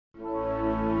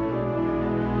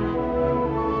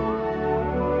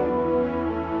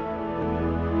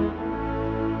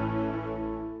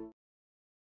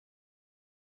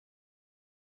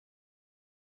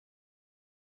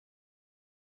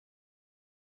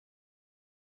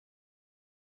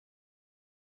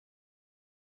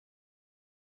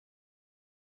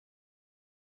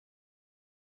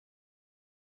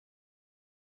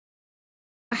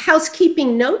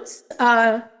housekeeping notes,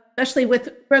 especially with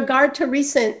regard to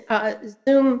recent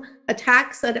Zoom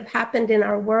attacks that have happened in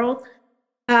our world.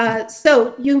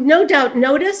 So you no doubt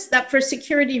noticed that for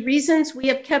security reasons, we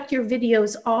have kept your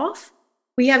videos off.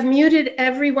 We have muted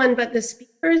everyone but the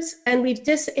speakers, and we've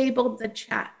disabled the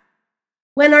chat.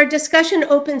 When our discussion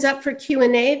opens up for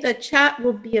Q&A, the chat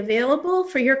will be available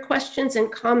for your questions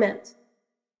and comments.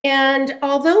 And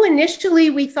although initially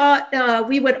we thought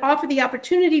we would offer the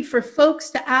opportunity for folks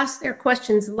to ask their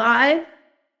questions live,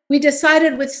 we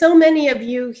decided with so many of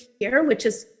you here, which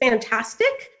is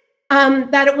fantastic,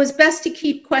 that it was best to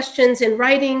keep questions in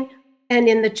writing and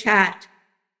in the chat.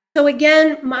 So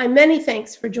again, my many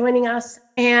thanks for joining us,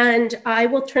 and I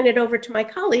will turn it over to my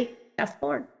colleague, Jeff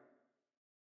Horn.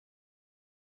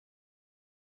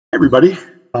 Hey everybody,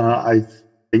 I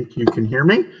think you can hear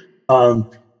me.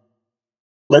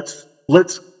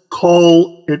 Let's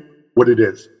call it what it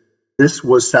is. This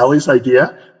was Sally's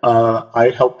idea.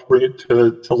 I helped bring it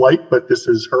to light, but this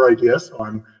is her idea, so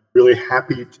I'm really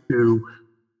happy to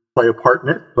play a part in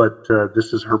it, but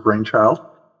this is her brainchild.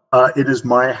 It is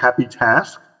my happy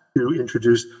task to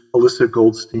introduce Alyssa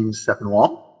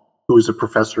Sepinwall, who is a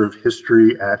professor of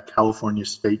history at California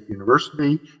State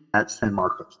University at San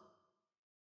Marcos.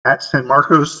 At San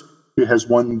Marcos, she has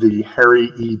won the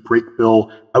Harry E.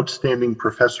 Brakebill Outstanding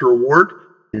Professor Award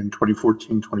in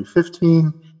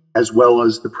 2014-2015, as well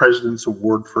as the President's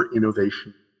Award for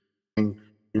Innovation in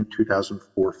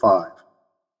 2004-05.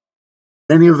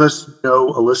 Many of us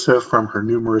know Alyssa from her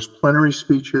numerous plenary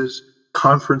speeches,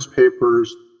 conference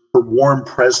papers, her warm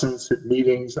presence at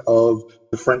meetings of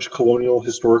the French Colonial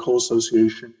Historical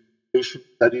Association, Asian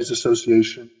Studies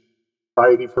Association,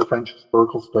 Society for French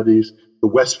Historical Studies, the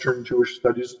Western Jewish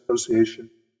Studies Association,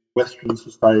 Western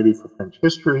Society for French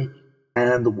History,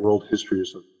 and the World History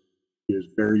Association. She is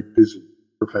very busy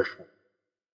professional.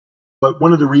 But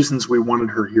one of the reasons we wanted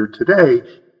her here today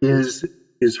is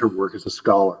her work as a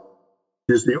scholar.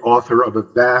 She is the author of a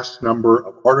vast number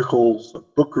of articles,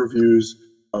 of book reviews,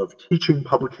 of teaching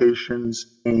publications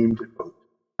aimed at both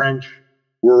French,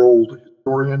 world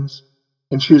historians,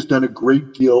 and she has done a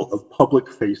great deal of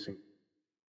public-facing.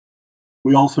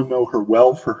 We also know her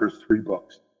well for her 3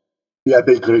 books, The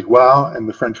Abbé Grégoire and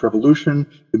the French Revolution,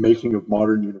 The Making of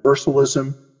Modern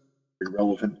Universalism, very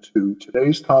relevant to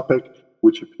today's topic,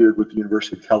 which appeared with the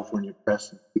University of California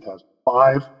Press in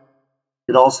 2005.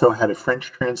 It also had a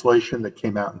French translation that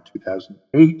came out in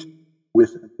 2008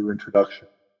 with a new introduction.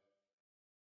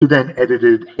 She then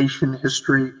edited Haitian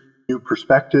History, New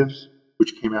Perspectives,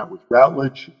 which came out with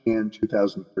Routledge in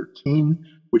 2013,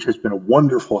 which has been a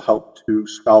wonderful help to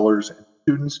scholars and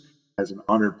students, as an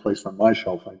honored place on my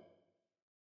shelf.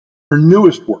 Her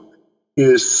newest work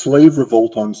is Slave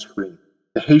Revolt on Screen,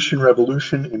 the Haitian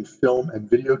Revolution in Film and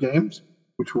Video Games,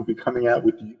 which will be coming out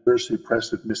with the University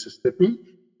Press of Mississippi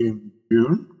in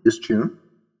this June.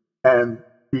 And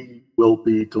she will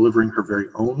be delivering her very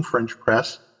own French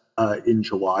press in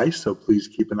July, so please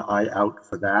keep an eye out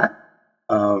for that,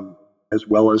 as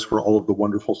well as for all of the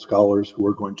wonderful scholars who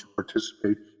are going to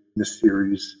participate in the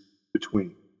series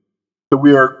between. So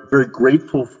we are very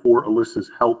grateful for Alyssa's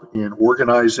help in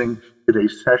organizing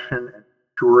today's session and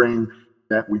ensuring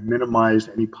that we minimize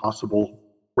any possible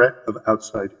threat of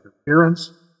outside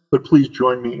interference. But please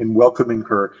join me in welcoming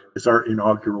her as our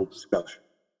inaugural discussion.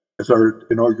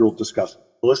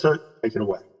 Alyssa, take it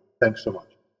away. Thanks so much.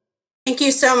 Thank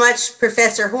you so much,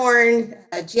 Professor Horn,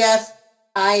 Jeff.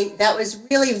 That was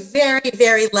really very,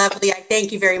 very lovely. I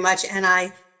thank you very much. And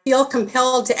I feel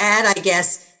compelled to add, I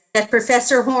guess, that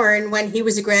Professor Horn, when he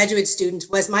was a graduate student,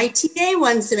 was my TA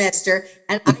one semester,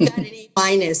 and I got an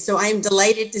A-. So I'm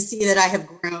delighted to see that I have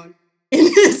grown in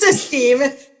this esteem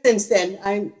since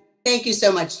then. Thank you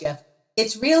so much, Jeff.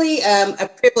 It's really a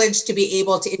privilege to be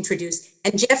able to introduce.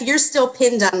 And Jeff, you're still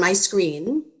pinned on my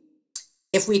screen.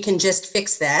 If we can just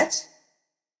fix that.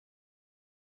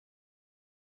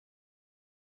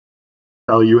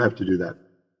 Sally, you have to do that.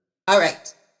 All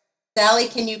right. Sally,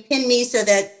 can you pin me so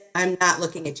that I'm not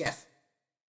looking at Jeff?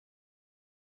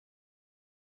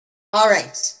 All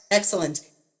right. Excellent.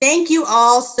 Thank you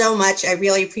all so much. I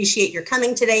really appreciate your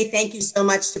coming today. Thank you so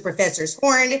much to Professors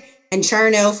Horn and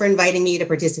Charnow for inviting me to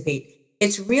participate.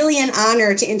 It's really an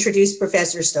honor to introduce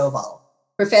Professor Stovall.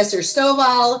 Professor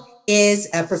Stovall is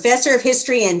a professor of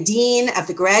history and dean of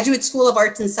the Graduate School of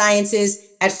Arts and Sciences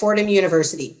at Fordham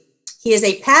University. He is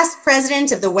a past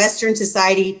president of the Western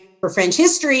Society for French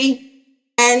History,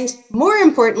 and more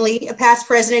importantly, a past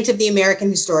president of the American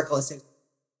Historical Association.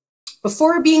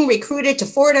 Before being recruited to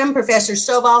Fordham, Professor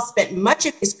Stovall spent much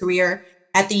of his career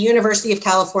at the University of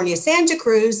California, Santa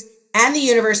Cruz and the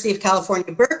University of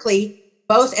California, Berkeley,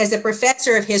 both as a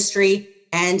professor of history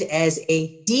and as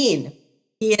a dean.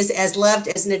 He is as loved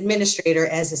as an administrator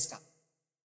as a scholar.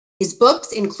 His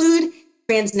books include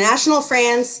Transnational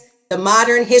France, The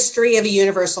Modern History of a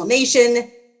Universal Nation,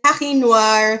 Paris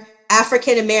Noir,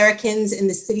 African Americans in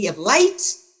the City of Light,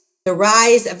 The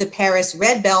Rise of the Paris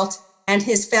Red Belt, and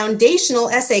his foundational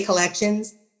essay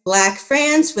collections, Black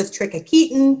France with Tricka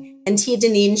Keaton and T.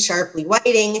 Deneen Sharpley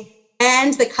Whiting,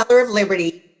 and The Color of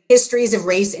Liberty, Histories of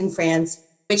Race in France,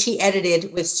 which he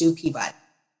edited with Sue Peabody.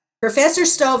 Professor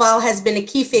Stovall has been a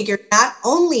key figure not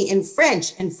only in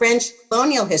French and French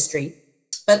colonial history,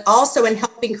 but also in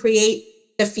helping create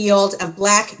the field of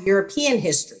Black European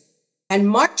history and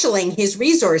marshaling his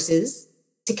resources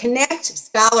to connect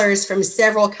scholars from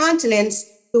several continents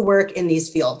who work in these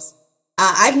fields.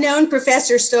 I've known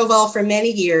Professor Stovall for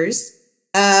many years.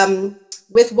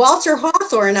 With Walter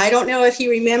Hawthorne, I don't know if he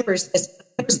remembers this,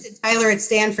 I hosted Tyler at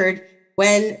Stanford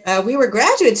when we were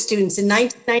graduate students in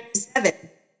 1997,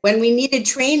 when we needed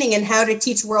training in how to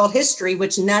teach world history,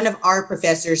 which none of our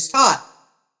professors taught.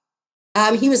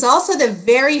 He was also the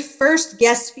very first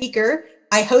guest speaker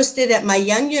I hosted at my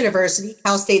young university,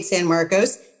 Cal State San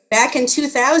Marcos, back in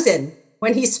 2000,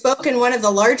 when he spoke in one of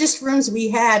the largest rooms we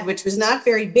had, which was not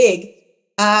very big,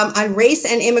 on race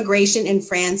and immigration in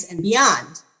France and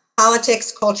beyond,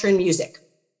 politics, culture, and music.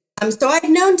 So I've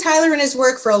known Tyler and his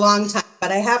work for a long time,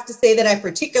 but I have to say that I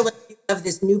particularly love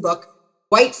this new book,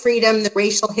 White Freedom, The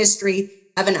Racial History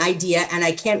of an Idea, and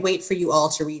I can't wait for you all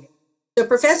to read it. So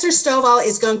Professor Stovall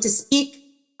is going to speak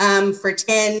for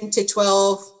 10 to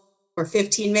 12 or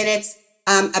 15 minutes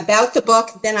about the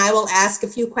book. Then I will ask a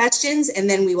few questions, and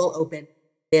then we will open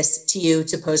this to you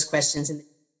to pose questions.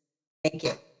 Thank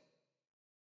you.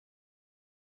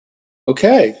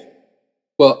 Okay.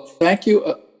 Well, thank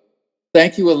you.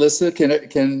 Thank you, Alyssa.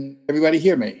 Can everybody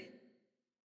hear me?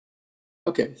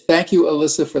 Okay. Thank you,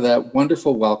 Alyssa, for that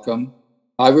wonderful welcome.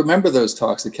 I remember those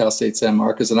talks at Cal State San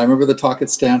Marcos, and I remember the talk at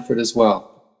Stanford as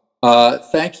well.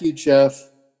 Thank you, Jeff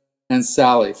and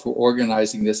Sally, for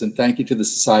organizing this, and thank you to the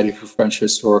Society for French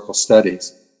Historical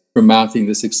Studies for mounting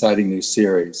this exciting new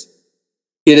series.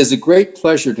 It is a great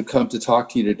pleasure to come to talk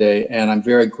to you today, and I'm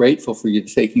very grateful for you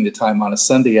taking the time on a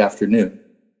Sunday afternoon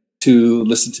to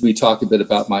listen to me talk a bit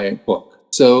about my book.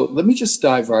 So let me just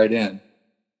dive right in.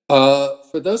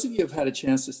 For those of you who have had a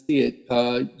chance to see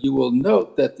it, you will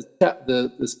note that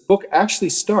this book actually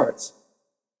starts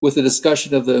with a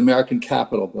discussion of the American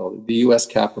Capitol building, the US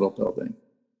Capitol building,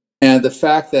 and the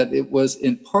fact that it was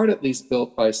in part at least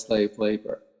built by slave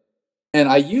labor. And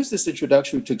I use this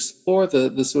introduction to explore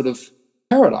the sort of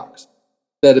paradox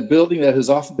that a building that has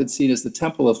often been seen as the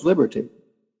Temple of Liberty,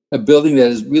 a building that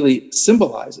is really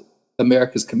symbolizing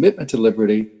America's commitment to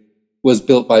liberty, was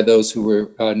built by those who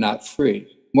were not free.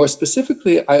 More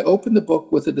specifically, I open the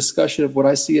book with a discussion of what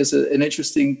I see as an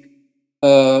interesting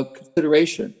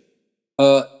consideration.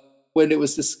 When it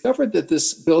was discovered that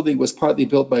this building was partly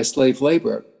built by slave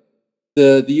labor,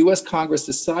 the US Congress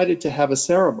decided to have a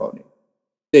ceremony.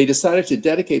 They decided to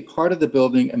dedicate part of the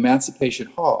building Emancipation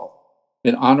Hall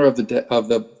in honor of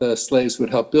the slaves who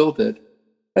had helped build it.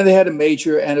 And they had a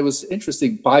major, and it was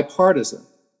interesting, bipartisan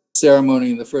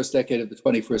ceremony in the first decade of the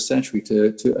 21st century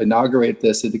to inaugurate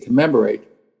this and to commemorate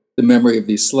the memory of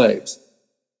these slaves.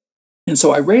 And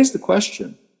so I raised the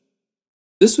question.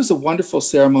 This was a wonderful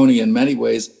ceremony in many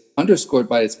ways, underscored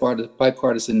by its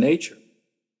bipartisan nature.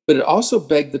 But it also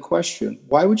begged the question,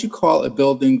 why would you call a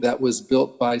building that was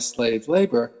built by slave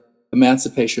labor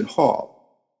Emancipation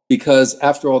Hall? Because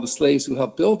after all, the slaves who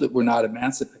helped build it were not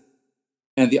emancipated.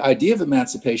 And the idea of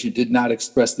emancipation did not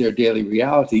express their daily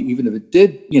reality, even if it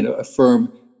did,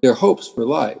 affirm their hopes for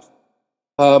life.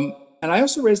 And I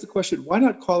also raised the question, why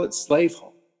not call it Slave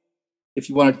Hall? If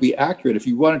you wanted to be accurate, if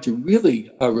you wanted to really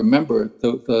remember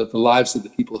the lives of the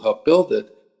people who helped build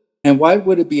it, and why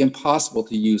would it be impossible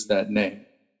to use that name?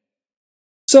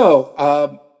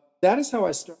 So that is how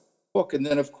I started the book. And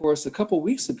then, of course, a couple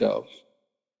weeks ago,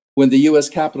 when the US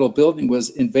Capitol building was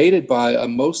invaded by a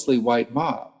mostly white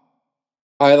mob,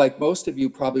 I, like most of you,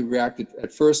 probably reacted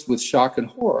at first with shock and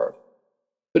horror.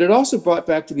 But it also brought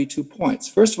back to me 2 points.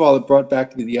 First of all, it brought back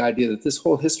to me the idea that this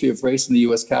whole history of race in the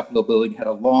US Capitol building had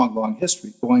a long, long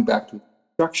history, going back to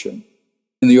construction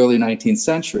in the early 19th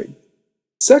century.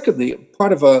 Secondly,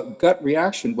 part of a gut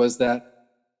reaction was that,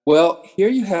 well, here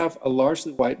you have a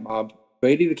largely white mob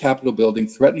raiding the Capitol building,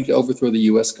 threatening to overthrow the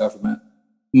US government.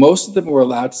 Most of them were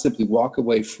allowed to simply walk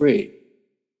away free.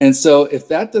 And so if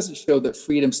that doesn't show that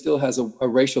freedom still has a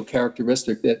racial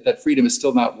characteristic, that freedom is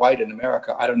still not white in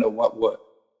America, I don't know what would.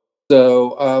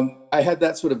 So I had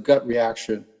that sort of gut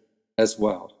reaction as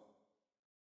well.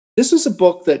 This was a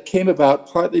book that came about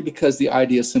partly because the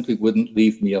idea simply wouldn't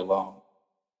leave me alone.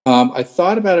 I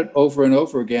thought about it over and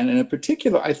over again, and in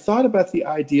particular, I thought about the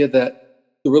idea that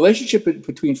the relationship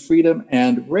between freedom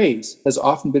and race has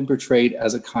often been portrayed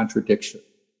as a contradiction.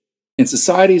 In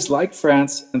societies like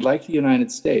France and like the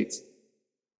United States,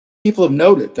 people have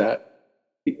noted that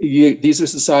these are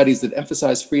societies that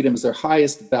emphasize freedom as their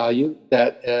highest value,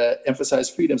 that emphasize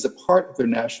freedom as a part of their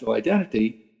national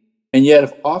identity, and yet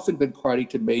have often been party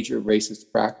to major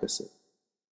racist practices.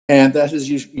 And that has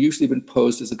usually been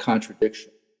posed as a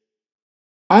contradiction.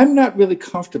 I'm not really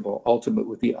comfortable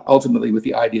ultimately with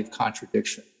the idea of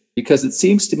contradiction, because it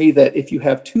seems to me that if you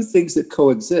have two things that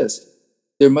coexist,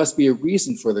 there must be a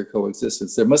reason for their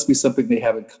coexistence. There must be something they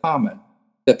have in common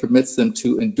that permits them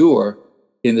to endure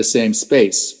in the same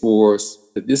space for,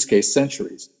 in this case,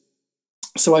 centuries.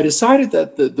 So I decided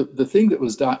that the thing that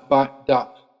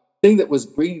was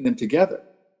bringing them together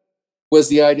was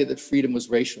the idea that freedom was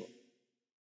racial,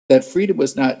 that freedom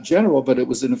was not general, but it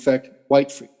was in effect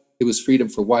white freedom. It was freedom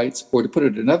for whites, or to put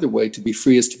it another way, to be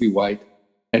free is to be white,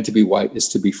 and to be white is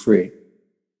to be free.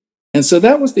 And so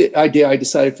that was the idea I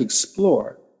decided to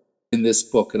explore in this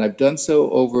book, and I've done so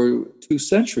over 2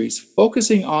 centuries,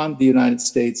 focusing on the United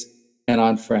States and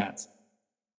on France.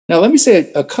 Now, let me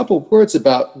say a couple words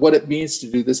about what it means to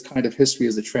do this kind of history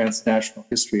as a transnational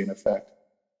history, in effect.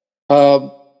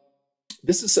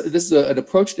 This is an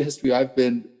approach to history I've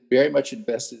been very much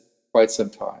invested in for quite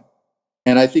some time.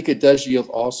 And I think it does yield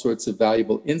all sorts of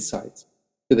valuable insights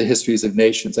to the histories of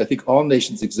nations. I think all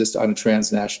nations exist on a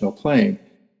transnational plane,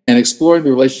 and exploring the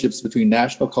relationships between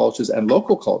national cultures and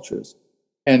local cultures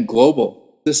and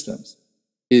global systems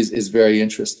is very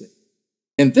interesting.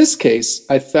 In this case,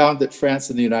 I found that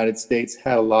France and the United States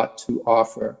had a lot to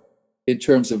offer in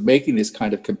terms of making this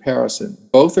kind of comparison.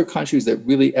 Both are countries that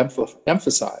really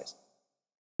emphasize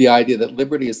the idea that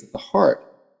liberty is at the heart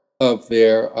of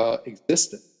their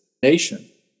existence, nation.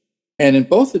 And in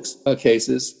both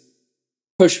cases,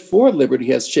 push for liberty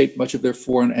has shaped much of their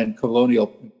foreign and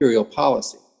colonial imperial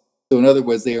policy. So in other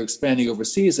words, they are expanding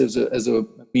overseas as a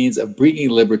means of bringing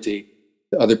liberty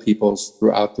to other peoples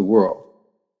throughout the world.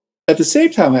 At the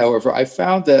same time, however, I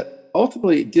found that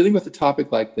ultimately dealing with a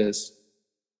topic like this,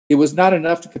 it was not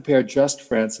enough to compare just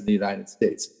France and the United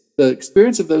States. The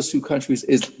experience of those 2 countries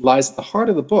lies at the heart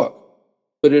of the book,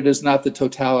 but it is not the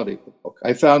totality of the book.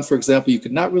 I found, for example, you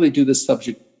could not really do this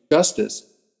subject justice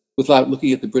without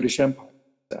looking at the British Empire,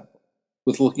 for example,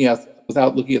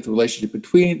 without looking at the relationship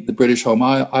between the British home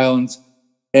islands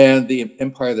and the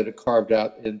empire that it carved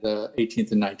out in the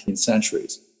 18th and 19th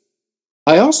centuries.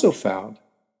 I also found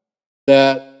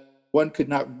that one could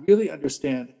not really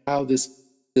understand how this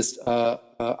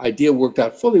idea worked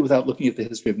out fully without looking at the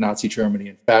history of Nazi Germany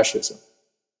and fascism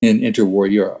in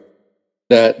interwar Europe.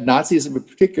 That Nazism in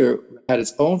particular had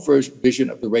its own vision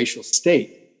of the racial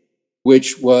state,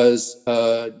 which was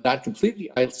not completely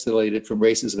isolated from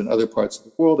racism in other parts of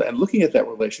the world. And looking at that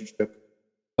relationship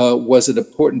was an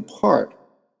important part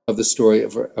of the story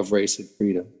of race and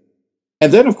freedom.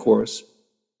 And then, of course,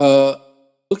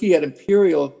 looking at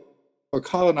imperial or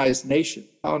colonized nations,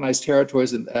 colonized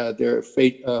territories and their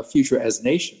future as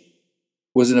nations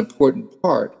was an important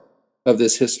part of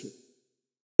this history.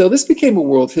 So this became a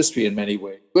world history in many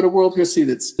ways, but a world history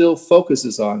that still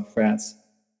focuses on France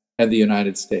and the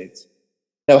United States.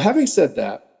 Now, having said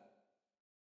that,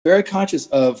 very conscious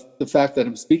of the fact that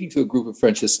I'm speaking to a group of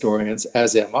French historians,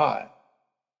 as am I,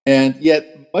 and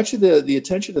yet much of the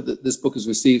attention that this book has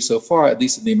received so far, at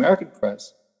least in the American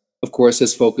press, of course,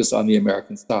 has focused on the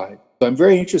American side. So I'm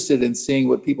very interested in seeing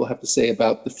what people have to say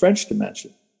about the French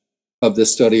dimension of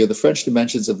this study, or the French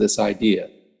dimensions of this idea.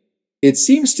 It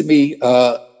seems to me,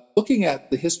 looking at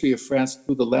the history of France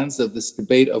through the lens of this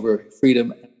debate over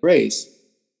freedom and race,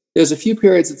 there's a few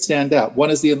periods that stand out. One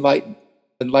is the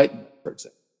Enlightenment, for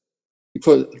example.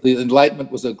 Because the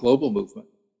Enlightenment was a global movement,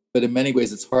 but in many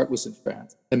ways its heart was in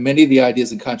France. And many of the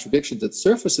ideas and contradictions that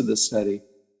surface in this study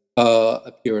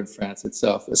appear in France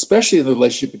itself, especially in the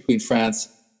relationship between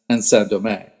France and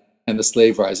Saint-Domingue, and the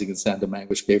slave rising in Saint-Domingue,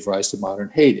 which gave rise to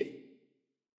modern Haiti.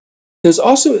 There's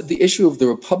also the issue of the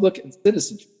republic and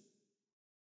citizenship.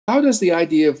 How does the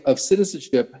idea of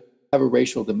citizenship have a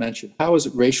racial dimension? How is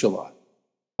it racialized?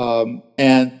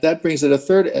 And that brings in a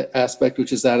third aspect,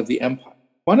 which is that of the empire.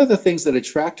 One of the things that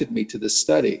attracted me to this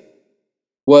study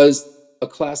was a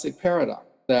classic paradox,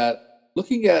 that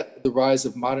looking at the rise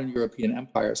of modern European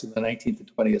empires in the 19th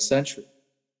and 20th century,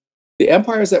 the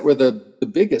empires that were the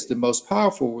biggest and most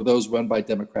powerful were those run by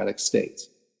democratic states.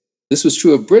 This was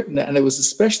true of Britain, and it was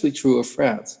especially true of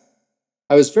France.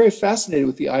 I was very fascinated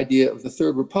with the idea of the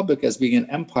Third Republic as being an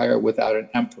empire without an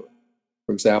emperor,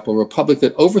 for example, a republic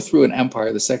that overthrew an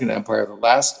empire, the Second Empire, the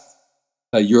last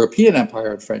European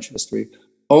empire in French history,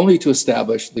 only to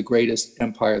establish the greatest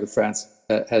empire that France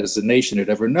as a nation had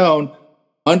ever known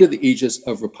under the aegis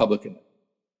of republicanism.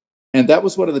 And that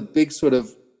was one of the big sort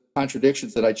of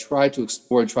contradictions that I tried to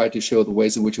explore and tried to show the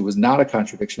ways in which it was not a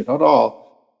contradiction at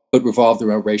all, but revolved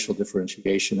around racial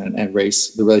differentiation and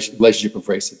race, the relationship of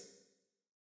race.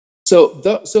 So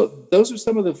those are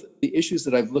some of the issues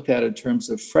that I've looked at in terms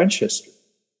of French history.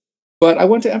 But I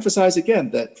want to emphasize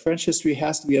again that French history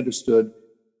has to be understood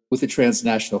with a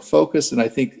transnational focus. And I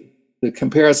think the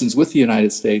comparisons with the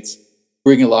United States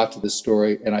bring a lot to this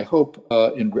story, and I hope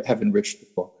have enriched the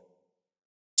book.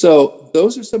 So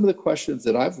those are some of the questions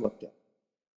that I've looked at.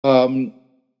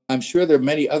 I'm sure there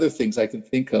are many other things I can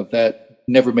think of that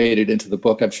never made it into the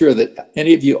book. I'm sure that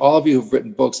all of you who've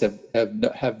written books have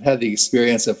had the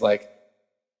experience of, like,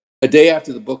 a day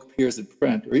after the book appears in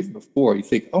print, or even before, you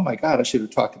think, oh my God, I should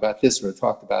have talked about this or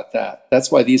talked about that.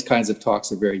 That's why these kinds of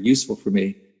talks are very useful for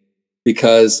me,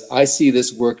 because I see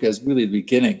this work as really the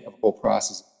beginning of a whole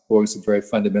process of exploring some very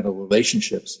fundamental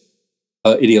relationships,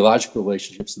 ideological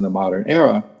relationships in the modern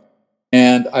era.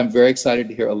 And I'm very excited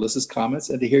to hear Alyssa's comments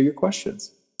and to hear your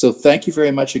questions. So thank you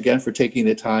very much again for taking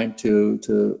the time to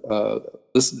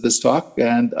listen to this talk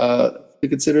and to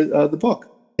consider the book.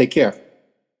 Take care.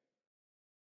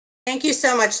 Thank you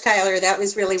so much, Tyler. That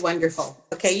was really wonderful.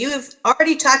 Okay, you have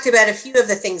already talked about a few of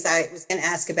the things I was going to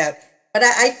ask about, but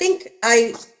I think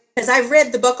because I've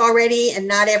read the book already and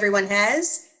not everyone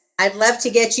has, I'd love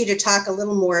to get you to talk a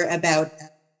little more about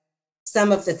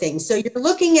some of the things. So you're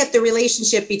looking at the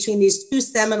relationship between these two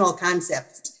seminal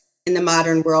concepts in the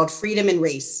modern world, freedom and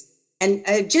race. And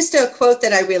just a quote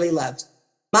that I really loved: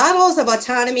 models of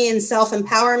autonomy and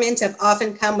self-empowerment have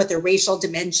often come with a racial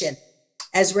dimension,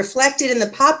 as reflected in the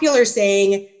popular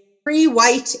saying, free,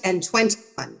 white, and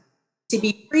 21. To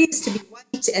be free is to be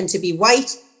white, and to be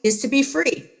white is to be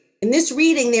free. In this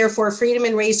reading, therefore, freedom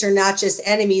and race are not just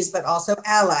enemies, but also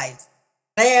allies.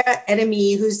 They are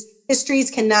enemy whose histories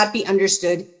cannot be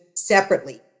understood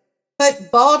separately.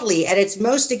 Put baldly, at its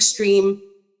most extreme,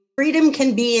 freedom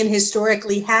can be and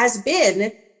historically has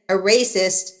been a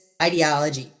racist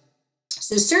ideology.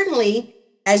 So certainly,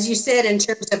 as you said, in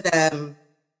terms of the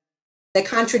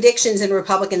contradictions in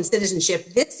Republican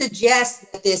citizenship, this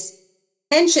suggests that this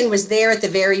tension was there at the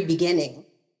very beginning.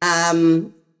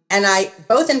 And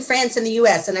both in France and the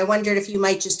US, and I wondered if you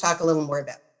might just talk a little more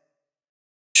about it.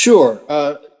 Sure.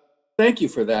 Thank you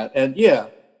for that. And yeah,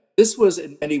 this was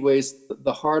in many ways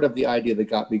the heart of the idea that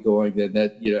got me going, and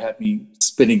that had me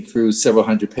spinning through several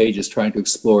hundred pages trying to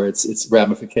explore its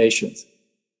ramifications.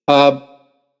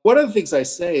 One of the things I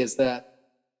say is that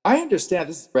I understand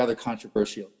this is a rather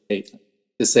controversial statement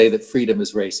to say that freedom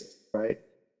is racist, right?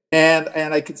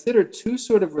 And I consider two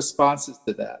sort of responses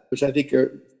to that, which I think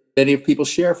many people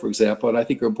share, for example, and I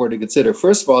think are important to consider.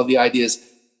 First of all, the idea is,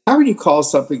 how can you call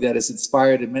something that is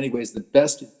inspired in many ways the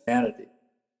best in humanity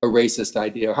a racist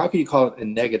idea? Or how can you call it a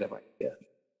negative idea?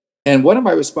 And one of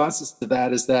my responses to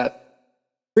that is that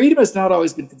freedom has not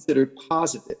always been considered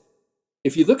positive.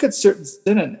 If you look at certain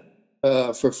synonyms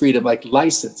for freedom, like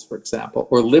license, for example,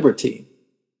 or liberty,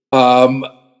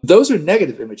 those are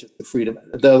negative images of freedom.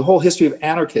 The whole history of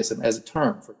anarchism as a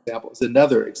term, for example, is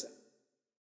another example.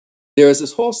 There is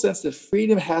this whole sense that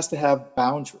freedom has to have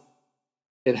boundaries.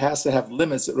 It has to have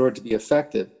limits in order to be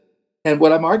effective. And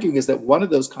what I'm arguing is that one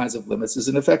of those kinds of limits is,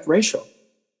 in effect, racial.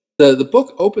 The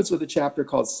book opens with a chapter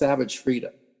called Savage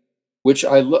Freedom, in which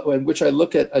I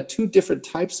look at two different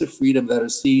types of freedom that are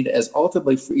seen as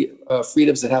ultimately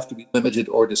freedoms that have to be limited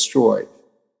or destroyed.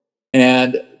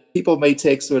 And people may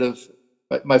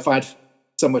might find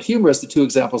somewhat humorous the two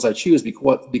examples I choose,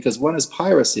 because one is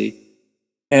piracy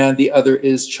and the other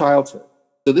is childhood.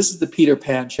 So this is the Peter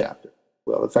Pan chapter.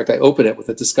 Well, in fact, I open it with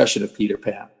a discussion of Peter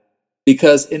Pan,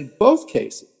 because in both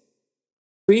cases,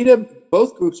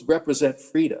 both groups represent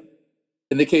freedom.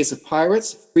 In the case of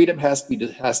pirates, freedom has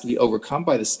to be overcome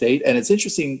by the state. And it's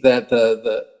interesting that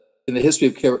in the history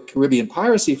of Caribbean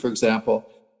piracy, for example,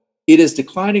 it is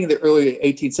declining in the early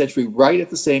 18th century, right at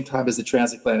the same time as the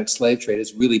transatlantic slave trade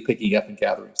is really picking up and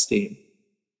gathering steam.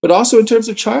 But also in terms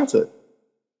of childhood.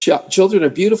 Children are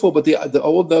beautiful, but the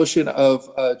old notion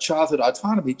of childhood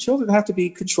autonomy, children have to be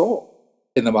controlled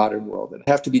in the modern world and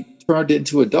have to be turned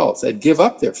into adults and give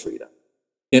up their freedom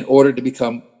in order to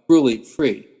become truly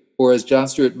free. Or as John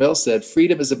Stuart Mill said,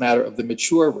 freedom is a matter of the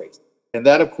mature race. And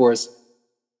that, of course,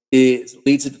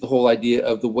 leads into the whole idea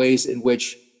of the ways in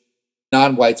which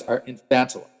non-whites are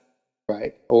infantile,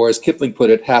 right? Or as Kipling put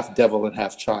it, half devil and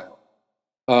half child.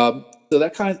 So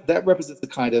that represents the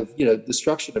kind of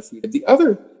destruction of freedom. The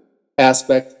other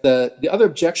aspect, the other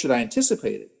objection I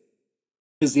anticipated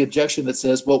is the objection that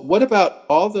says, well, what about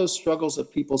all those struggles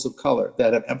of peoples of color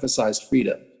that have emphasized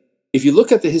freedom? If you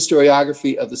look at the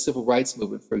historiography of the civil rights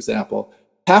movement, for example,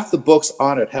 half the books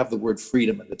on it have the word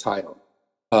freedom in the title,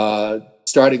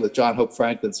 starting with John Hope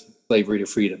Franklin's Slavery to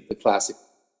Freedom, the classic.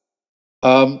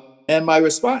 And my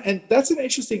response, and that's an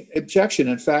interesting objection.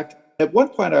 In fact, at one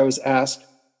point I was asked,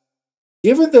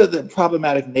 given the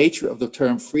problematic nature of the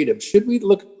term freedom, should we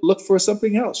look for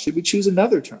something else? Should we choose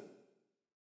another term?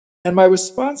 And my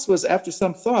response was, after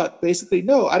some thought, basically,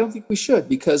 no, I don't think we should,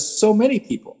 because so many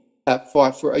people have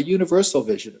fought for a universal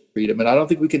vision of freedom, and I don't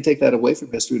think we can take that away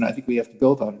from history, and I think we have to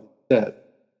build on it instead.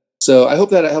 So I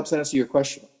hope that helps answer your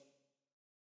question.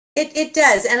 It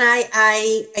does. And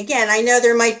I know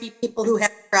there might be people who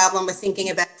have a problem with thinking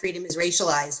about freedom as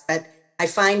racialized, but I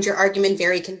find your argument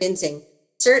very convincing.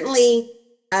 Certainly,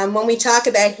 when we talk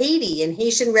about Haiti and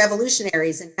Haitian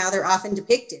revolutionaries and how they're often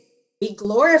depicted, we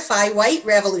glorify white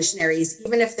revolutionaries,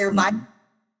 even if they're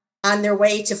on their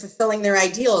way to fulfilling their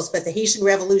ideals, but the Haitian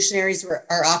revolutionaries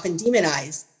are often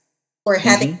demonized for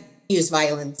having used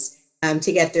violence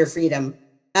to get their freedom.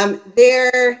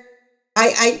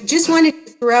 I just wanted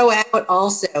to throw out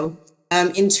also,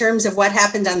 in terms of what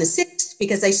happened on the 6th,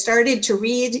 because I started to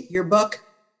read your book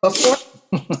before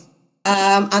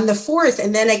on the 4th,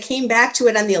 and then I came back to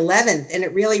it on the 11th, and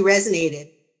it really resonated.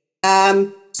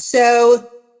 So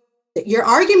your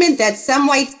argument that some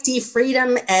whites see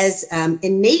freedom as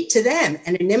innate to them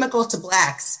and inimical to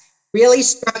blacks really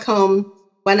struck home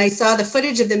when I saw the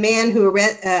footage of the man who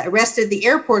arrested the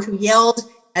airport, who yelled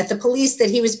at the police that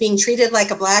he was being treated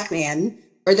like a black man,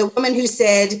 or the woman who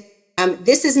said,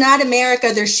 this is not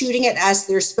America, they're shooting at us,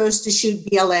 they're supposed to shoot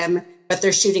BLM, but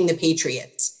they're shooting the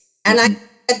patriots. And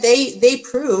they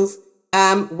prove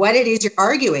what it is you're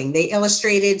arguing. They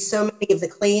illustrated so many of the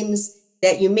claims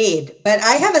that you made. But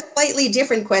I have a slightly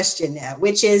different question now,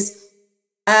 which is,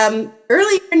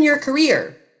 earlier in your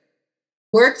career,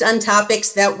 worked on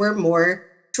topics that were more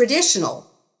traditional.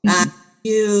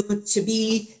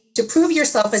 To prove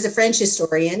yourself as a French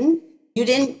historian, you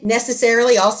didn't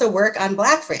necessarily also work on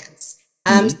Black France.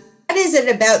 What is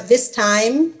it about this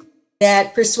time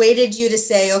that persuaded you to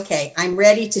say, okay, I'm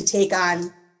ready to take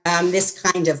on this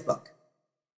kind of book?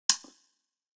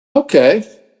 Okay,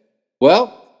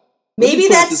 well, maybe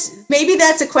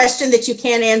that's a question that you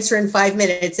can't answer in 5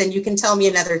 minutes, and you can tell me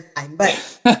another time. But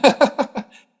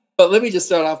but let me just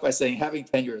start off by saying having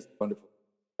tenure is wonderful,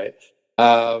 right?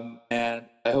 And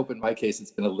I hope in my case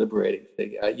it's been a liberating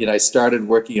thing. I started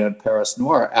working on Paris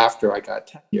Noir after I got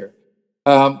tenure,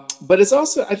 but it's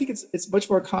also, I think it's much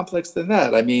more complex than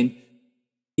that. I mean,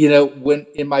 when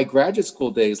in my graduate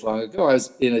school days long ago, I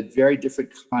was in a very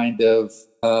different kind of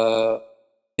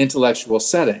intellectual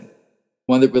setting,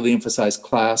 one that really emphasized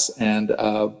class and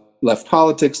left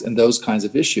politics and those kinds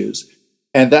of issues.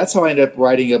 And that's how I ended up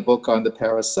writing a book on the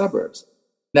Paris suburbs.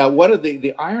 Now, one of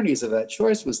the ironies of that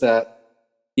choice was that,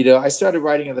 I started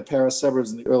writing in the Paris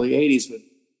suburbs in the early 80s when,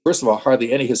 first of all,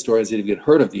 hardly any historians had even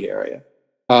heard of the area.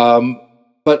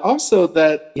 But also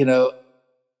that,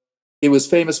 it was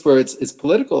famous for its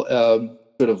political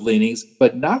sort of leanings,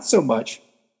 but not so much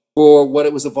for what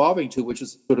it was evolving to, which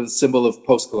is sort of the symbol of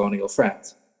post-colonial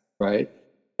France, right?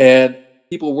 And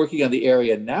people working on the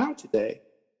area now today,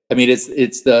 I mean,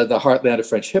 it's the heartland of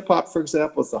French hip hop, for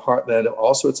example. It's the heartland of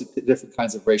all sorts of different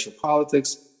kinds of racial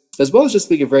politics, as well as just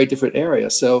being a very different area.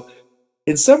 So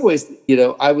in some ways,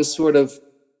 I was sort of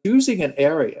choosing an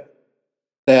area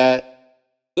that,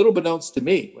 little beknownst to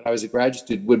me when I was a graduate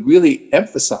student, would really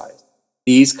emphasize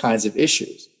these kinds of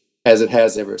issues, as it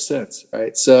has ever since,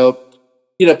 right? So,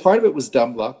 part of it was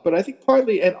dumb luck, but I think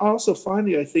partly, and also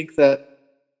finally, I think that,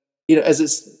 as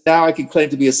it's now I can claim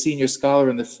to be a senior scholar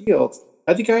in the field,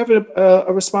 I think I have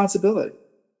a responsibility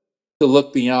to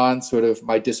look beyond sort of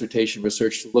my dissertation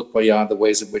research, to look beyond the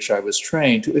ways in which I was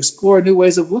trained, to explore new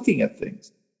ways of looking at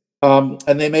things.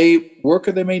 And they may work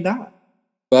or they may not.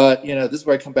 But, this is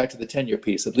where I come back to the tenure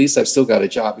piece. At least I've still got a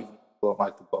job, even if people don't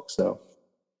like the book, so.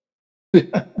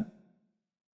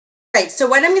 Right, so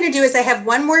what I'm going to do is I have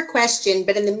one more question,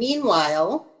 but in the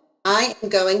meanwhile, I am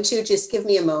going to, just give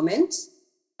me a moment,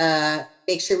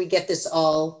 make sure we get this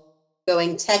all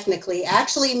going technically.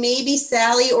 Actually, maybe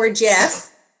Sally or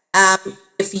Jeff,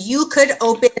 if you could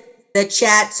open the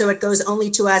chat so it goes only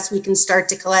to us, we can start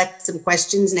to collect some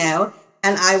questions now.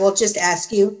 And I will just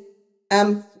ask you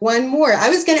one more. I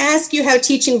was going to ask you how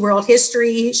teaching world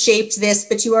history shaped this,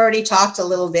 but you already talked a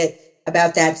little bit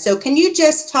about that. So can you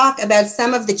just talk about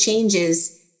some of the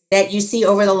changes that you see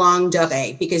over the longue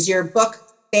durée? Because your book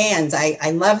spans,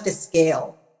 I love the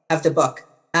scale of the book,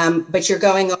 but you're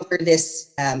going over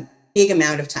this big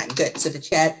amount of time. Good. So the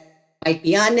chat might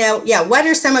be on now. Yeah. What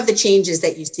are some of the changes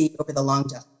that you see over the long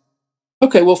term?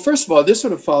 Okay, well, first of all, this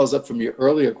sort of follows up from your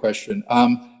earlier question.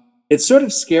 It's sort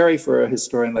of scary for a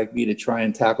historian like me to try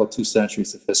and tackle 2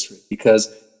 centuries of history,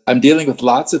 because I'm dealing with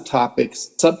lots of topics,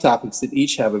 subtopics that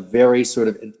each have a very sort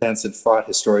of intense and fraught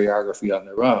historiography on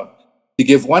their own. To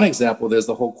give one example, there's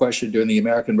the whole question during the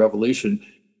American Revolution,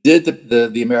 did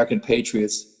the American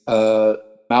patriots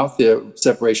mount their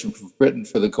separation from Britain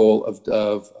for the goal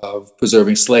of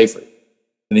preserving slavery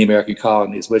in the American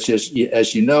colonies, which is,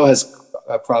 as you know,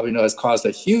 probably know, has caused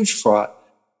a huge fraught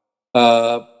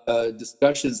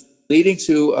discussions leading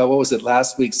to, what was it,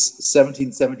 last week's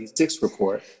 1776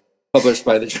 report published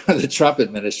by the Trump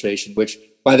administration, which,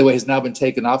 by the way, has now been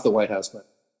taken off the White House.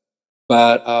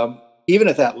 But even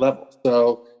at that level,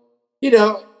 so, you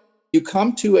know, you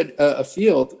come to a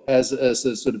field as a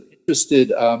sort of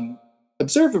interested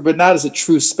observer, but not as a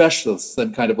true specialist,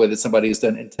 some kind of way that somebody has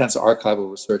done intense archival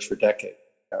research for decades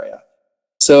in the area.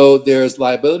 So there's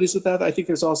liabilities with that. I think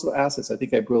there's also assets. I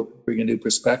think I bring a new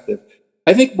perspective.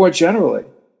 I think more generally,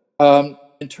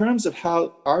 in terms of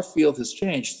how our field has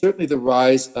changed, certainly the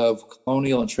rise of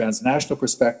colonial and transnational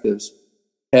perspectives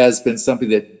has been something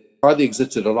that hardly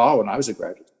existed at all when I was a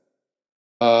graduate,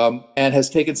 and has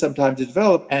taken some time to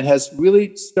develop, and has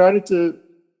really started to,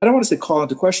 I don't want to say call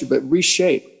into question, but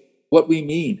reshape what we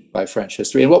mean by French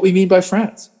history and what we mean by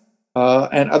France.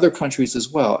 And other countries as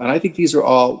well. And I think these are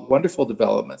all wonderful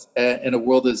developments in a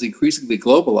world that is increasingly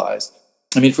globalized.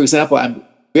 I mean, for example, I'm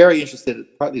very interested,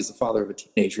 partly as the father of a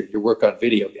teenager, in your work on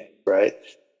video games, right?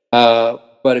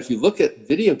 But if you look at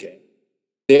video games,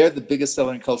 they're the biggest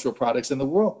selling cultural products in the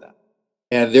world now.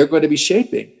 And they're going to be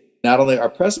shaping not only our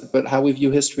present, but how we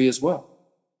view history as well.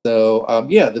 So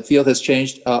yeah, the field has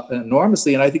changed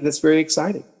enormously, and I think that's very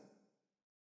exciting.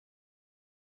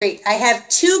 Great. I have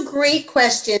 2 great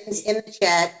questions in the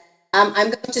chat. I'm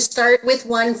going to start with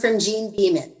one from Jean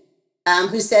Beeman,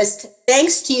 who says,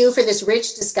 thanks to you for this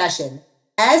rich discussion.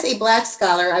 As a Black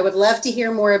scholar, I would love to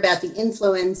hear more about the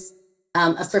influence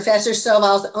of Professor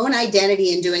Stovall's own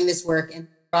identity in doing this work and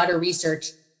broader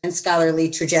research and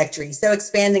scholarly trajectory. So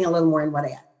expanding a little more on what I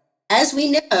asked. As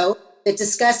we know, that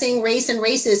discussing race and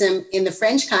racism in the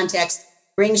French context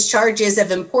brings charges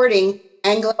of importing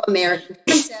Anglo-American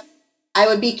concepts. I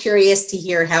would be curious to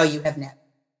hear how you have navigated.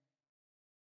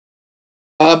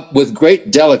 With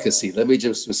great delicacy, let me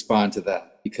just respond to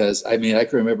that, because I mean, I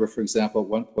can remember, for example, at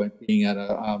one point being at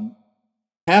a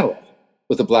panel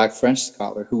with a Black French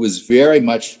scholar who was very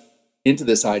much into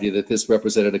this idea that this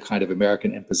represented a kind of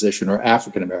American imposition, or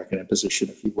African American imposition,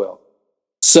 if you will.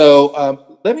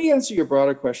 So let me answer your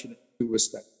broader question in 2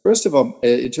 respects. First of all,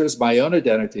 in terms of my own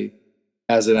identity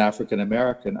as an African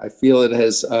American, I feel it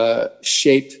has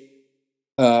shaped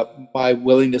my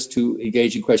willingness to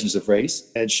engage in questions of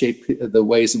race, and shape the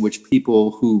ways in which people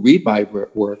who read my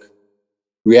work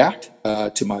react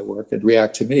to my work and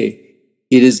react to me.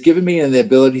 It has given me the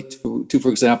ability to, for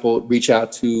example, reach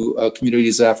out to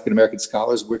communities of African American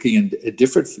scholars working in a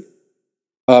different field.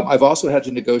 I've also had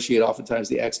to negotiate oftentimes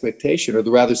the expectation, or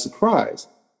the rather surprise,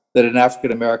 that an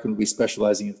African American would be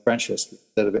specializing in French history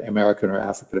instead of American or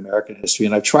African American history.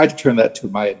 And I've tried to turn that to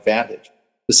my advantage,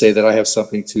 to say that I have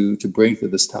something to bring to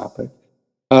this topic.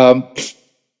 And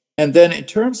then in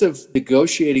terms of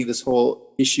negotiating this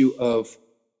whole issue of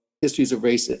histories of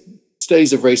race,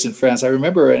 studies of race in France, I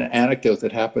remember an anecdote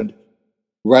that happened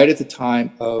right at the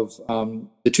time of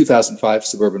the 2005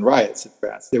 suburban riots in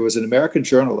France. There was an American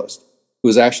journalist who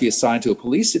was actually assigned to a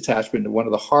police detachment in one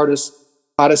of the hottest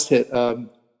hit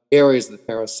areas of the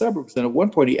Paris suburbs. And at one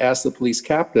point he asked the police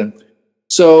captain,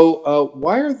 so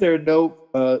why are there no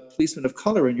policemen of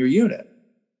color in your unit?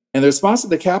 And the response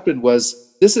of the captain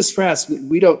was, this is France.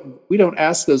 We don't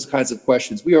ask those kinds of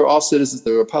questions. We are all citizens of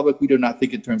the Republic. We do not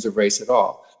think in terms of race at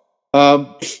all.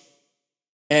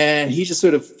 And he just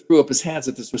sort of threw up his hands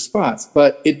at this response.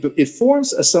 But it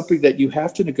forms something that you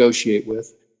have to negotiate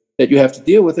with, that you have to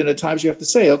deal with. And at times you have to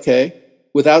say, okay,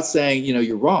 without saying, you know,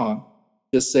 you're wrong,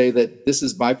 just say that this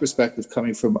is my perspective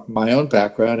coming from my own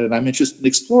background, and I'm interested in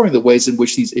exploring the ways in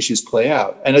which these issues play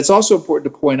out. And it's also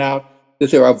important to point out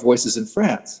that there are voices in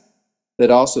France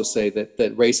that also say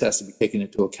that race has to be taken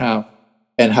into account,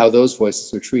 and how those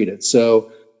voices are treated.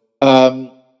 So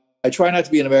I try not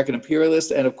to be an American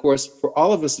imperialist. And of course, for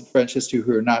all of us in French history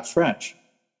who are not French,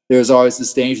 there's always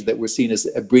this danger that we're seen as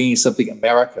bringing something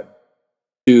American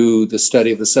to the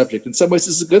study of the subject. In some ways,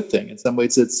 it's a good thing. In some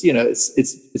ways, it's, you know,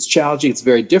 it's challenging. It's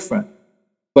very different.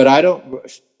 But I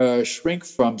don't shrink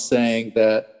from saying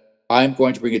that I'm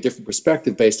going to bring a different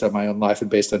perspective based on my own life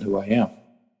and based on who I am.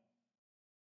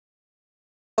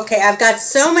 Okay, I've got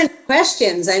so many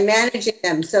questions. I'm managing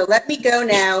them. So let me go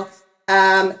now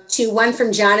to one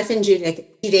from Jonathan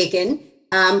Judakin,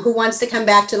 who wants to come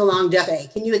back to the Longue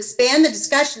Durée. Can you expand the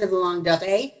discussion of the Longue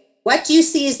Durée? What do you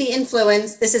see as the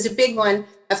influence, this is a big one,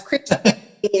 of Christianity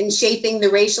in shaping the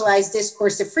racialized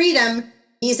discourse of freedom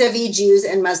vis-a-vis Jews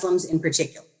and Muslims in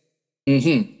particular?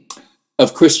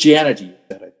 Of Christianity,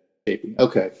 shaping.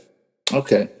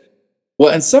 Okay.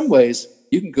 Well, in some ways,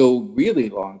 you can go really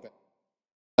long back,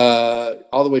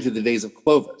 all the way to the days of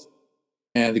Clovis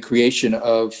and the creation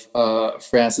of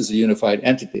France as a unified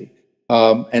entity,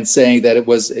 and saying that it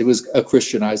was a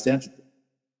Christianized entity.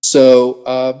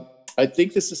 So I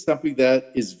think this is something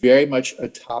that is very much a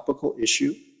topical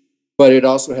issue, but it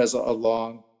also has a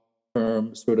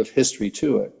long-term sort of history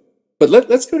to it. But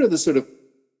let's go to the sort of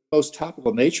most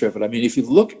topical nature of it. I mean, if you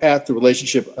look at the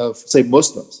relationship of, say,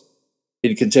 Muslims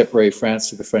in contemporary France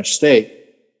to the French state,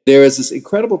 there is this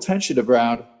incredible tension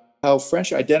around how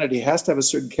French identity has to have a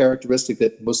certain characteristic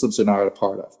that Muslims are not a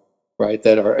part of, right?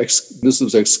 That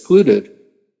Muslims are excluded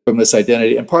from this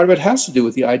identity. And part of it has to do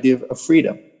with the idea of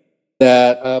freedom.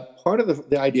 That part of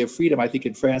the idea of freedom, I think,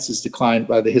 in France is declined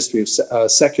by the history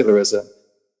of secularism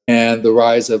and the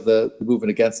rise of the movement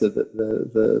against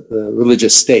the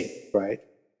religious state, right?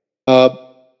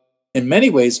 In many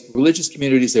ways, religious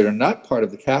communities that are not part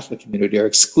of the Catholic community are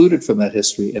excluded from that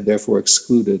history and therefore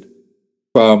excluded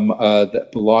from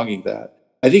belonging that.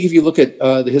 I think if you look at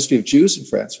the history of Jews in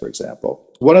France, for example,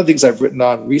 one of the things I've written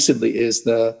on recently is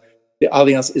the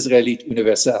Alliance Israélite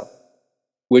Universelle,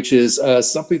 which is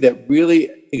something that really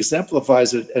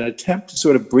exemplifies an attempt to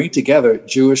sort of bring together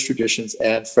Jewish traditions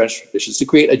and French traditions to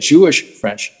create a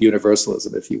Jewish-French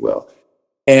universalism, if you will.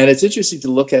 And it's interesting to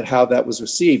look at how that was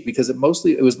received, because it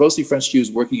was mostly French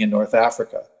Jews working in North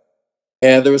Africa.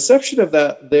 And the reception of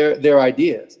their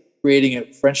ideas, creating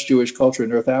a French-Jewish culture in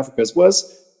North Africa,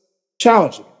 was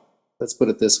challenging, let's put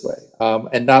it this way,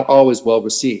 and not always well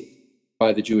received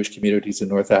by the Jewish communities in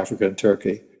North Africa and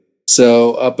Turkey.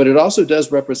 So, but it also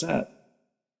does represent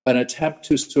an attempt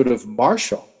to sort of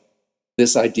marshal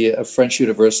this idea of French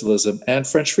universalism and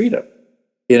French freedom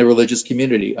in a religious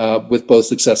community, with both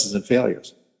successes and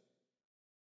failures.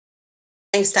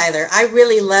 Thanks, Tyler. I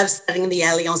really love studying the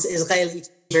Alliance Israélite.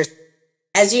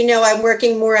 As you know, I'm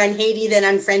working more on Haiti than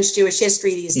on French Jewish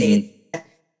history these days.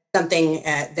 Something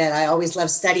that I always love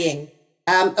studying.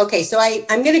 Okay, so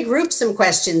I'm going to group some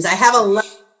questions. I have a lot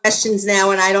of questions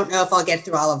now, and I don't know if I'll get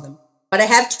through all of them. But I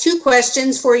have two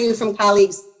questions for you from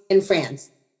colleagues in France.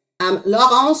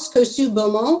 Laurence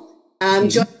Cossu-Beaumont,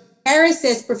 joined Paris,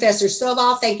 says, Professor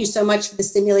Stovall, thank you so much for the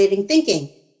stimulating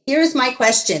thinking. Here's my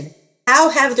question. How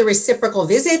have the reciprocal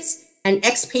visits and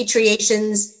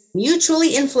expatriations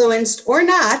mutually influenced or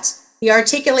not the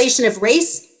articulation of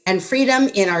race and freedom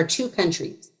in our two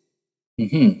countries?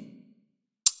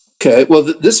 Okay, well,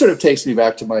 this sort of takes me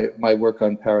back to my work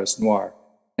on Paris Noir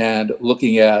and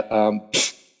looking at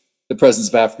the presence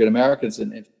of African Americans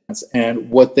in France and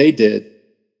what they did,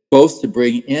 both to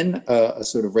bring in a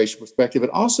sort of racial perspective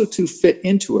and also to fit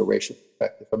into a racial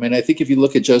perspective. I mean, I think if you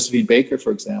look at Josephine Baker,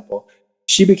 for example,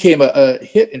 she became a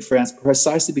hit in France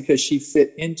precisely because she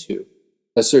fit into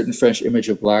a certain French image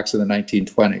of blacks in the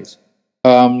 1920s.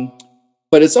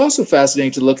 But it's also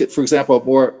fascinating to look at, for example, a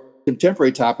more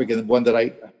contemporary topic, and one that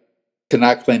I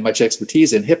cannot claim much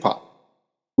expertise in, hip hop,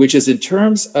 which is in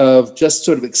terms of just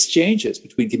sort of exchanges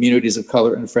between communities of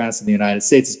color in France and the United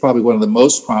States, is probably one of the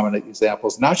most prominent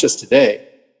examples, not just today,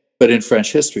 but in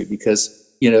French history,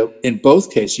 because, you know, in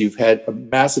both cases, you've had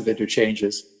massive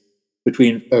interchanges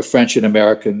between French and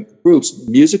American groups,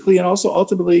 musically and also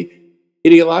ultimately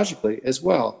ideologically as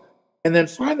well. And then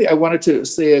finally, I wanted to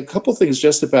say a couple things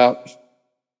just about,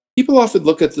 people often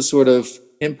look at the sort of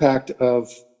impact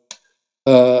of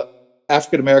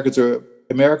African Americans or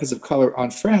Americans of color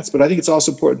on France, but I think it's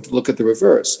also important to look at the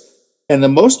reverse. And the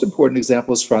most important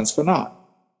example is Frantz Fanon,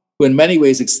 who in many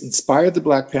ways inspired the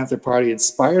Black Panther Party,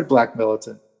 inspired Black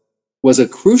militants, was a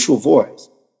crucial voice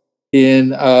in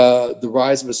the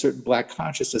rise of a certain Black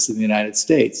consciousness in the United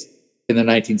States in the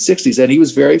 1960s. And he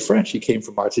was very French. He came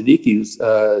from Martinique. He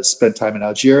spent time in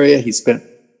Algeria. He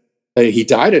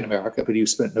died in America, but he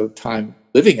spent no time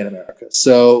living in America.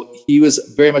 So he was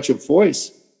very much a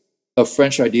voice of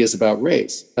French ideas about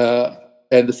race.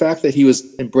 And the fact that he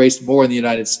was embraced more in the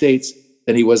United States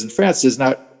than he was in France does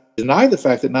not deny the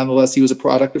fact that nonetheless he was a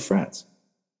product of France.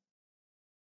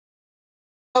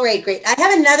 All right, great. I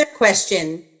have another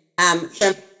question.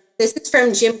 This is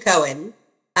from Jim Cohen.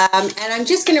 And I'm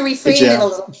just going to reframe it a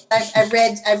little.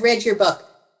 I've read your book.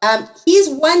 He's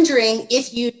wondering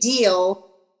if you deal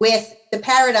with the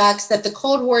paradox that the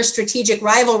Cold War strategic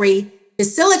rivalry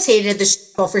facilitated the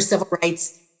struggle for civil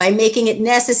rights by making it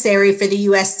necessary for the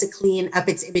U.S. to clean up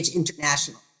its image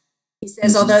internationally. He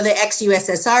says, although the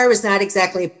ex-USSR was not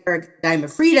exactly a paradigm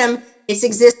of freedom, its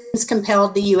existence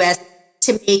compelled the U.S.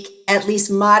 to make at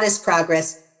least modest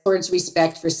progress towards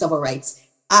respect for civil rights.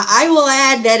 I will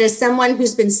add that as someone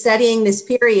who's been studying this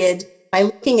period by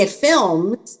looking at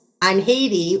films on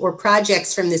Haiti or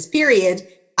projects from this period,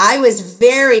 I was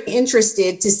very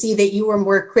interested to see that you were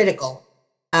more critical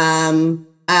of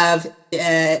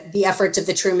the efforts of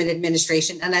the Truman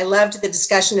administration. And I loved the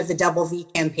discussion of the Double V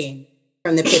campaign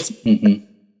from the Pittsburgh.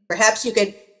 Perhaps you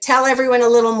could tell everyone a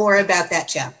little more about that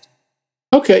chapter.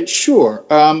 Okay, sure.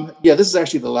 Yeah, this is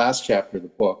actually the last chapter of the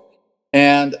book.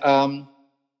 And, I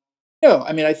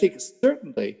mean, I think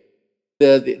certainly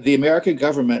the American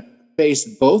government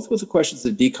faced both with the questions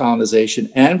of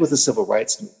decolonization and with the civil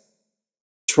rights movement,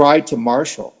 tried to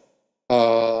marshal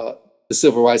the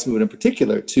civil rights movement in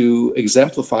particular to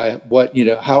exemplify what,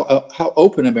 how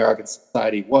open American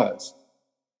society was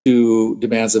to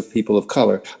demands of people of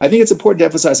color. I think it's important to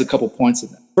emphasize a couple points in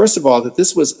that. First of all, that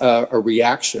this was a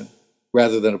reaction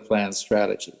rather than a planned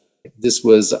strategy. This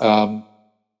was a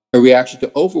reaction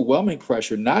to overwhelming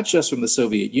pressure, not just from the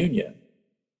Soviet Union,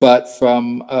 but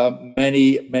from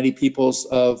many peoples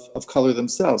of color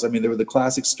themselves. I mean, there were the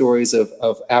classic stories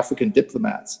of African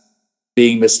diplomats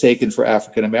being mistaken for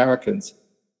African Americans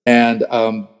and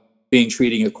being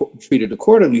treated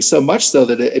accordingly, so much so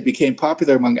that it became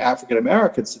popular among African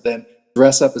Americans to then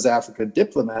dress up as African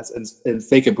diplomats and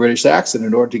fake a British accent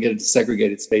in order to get into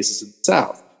segregated spaces in the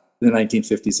South in the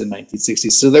 1950s and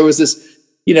 1960s. So there was this,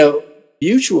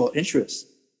 mutual interest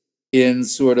in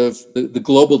sort of the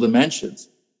global dimensions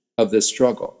of this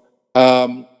struggle.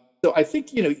 So I think,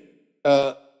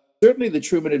 certainly the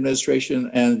Truman administration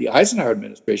and the Eisenhower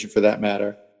administration, for that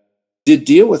matter, did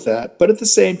deal with that. But at the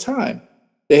same time,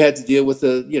 they had to deal with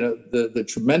the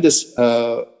tremendous,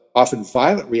 often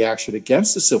violent reaction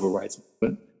against the civil rights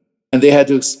movement, and they had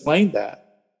to explain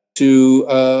that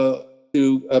to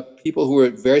people who were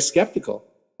very skeptical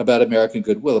about American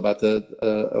goodwill, about the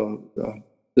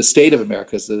state of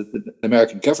America's, the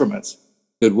American government's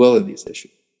goodwill in these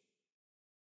issues.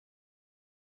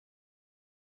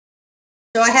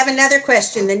 So I have another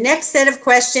question. The next set of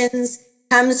questions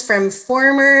comes from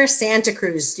former Santa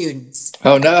Cruz students.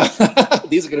 Oh no,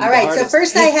 these are going to be all right. hardest. So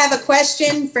first I have a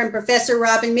question from Professor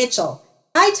Robin Mitchell.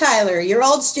 Hi, Tyler, your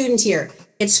old student here.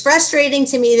 It's frustrating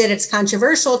to me that it's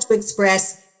controversial to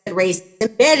express that race is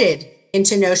embedded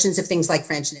into notions of things like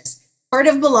Frenchness. Part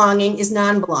of belonging is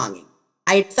non-belonging.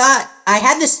 I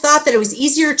had this thought that it was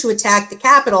easier to attack the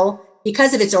capital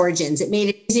because of its origins. It made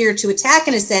it easier to attack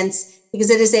in a sense because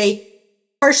it is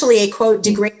partially a quote,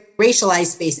 degraded,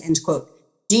 racialized space, end quote.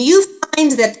 Do you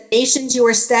find that the nations you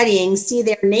are studying see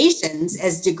their nations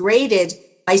as degraded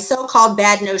by so-called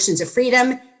bad notions of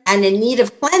freedom and in need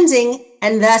of cleansing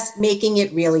and thus making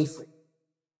it really free?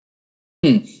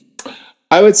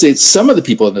 I would say some of the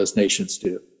people in those nations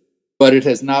do, but it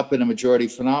has not been a majority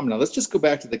phenomenon. Let's just go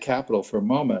back to the Capitol for a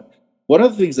moment. One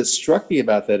of the things that struck me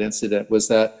about that incident was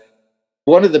that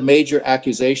one of the major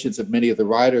accusations of many of the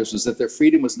rioters was that their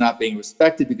freedom was not being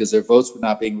respected because their votes were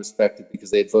not being respected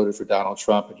because they had voted for Donald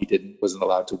Trump and he wasn't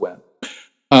allowed to win.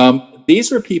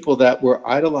 These were people that were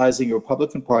idolizing a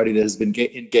Republican Party that has been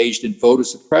engaged in voter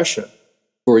suppression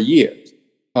for years.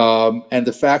 And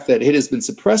the fact that it has been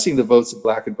suppressing the votes of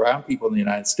Black and brown people in the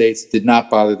United States did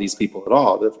not bother these people at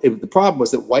all. The problem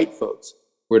was that white votes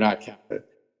were not counted.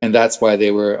 And that's why they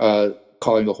were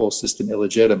calling the whole system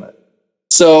illegitimate.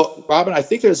 So, Robin, I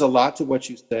think there's a lot to what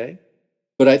you say,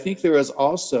 but I think there is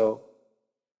also,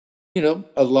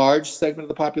 a large segment of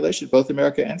the population, both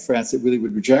America and France, that really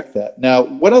would reject that. Now,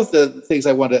 one of the things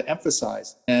I want to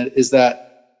emphasize is that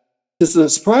this is a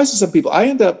surprise to some people. I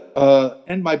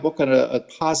end my book on a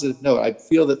positive note. I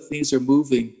feel that things are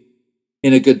moving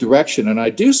in a good direction, and I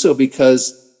do so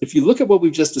because if you look at what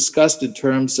we've just discussed in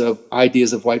terms of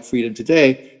ideas of white freedom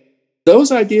today,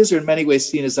 those ideas are in many ways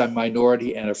seen as a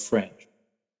minority and a fringe.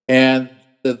 And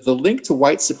the link to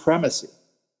white supremacy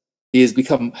has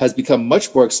become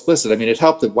much more explicit. I mean, it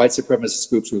helped that white supremacist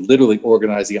groups were literally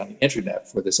organizing on the internet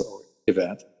for this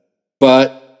event.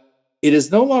 But it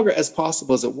is no longer as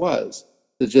possible as it was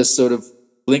to just sort of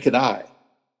blink an eye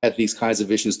at these kinds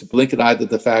of issues, to blink an eye at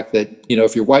the fact that,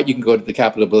 if you're white, you can go to the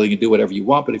Capitol building and do whatever you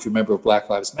want, but if you're a member of Black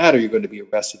Lives Matter, you're going to be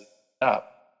arrested and beaten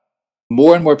up.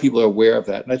 More and more people are aware of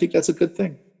that, and I think that's a good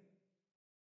thing.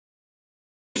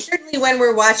 Certainly when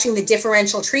we're watching the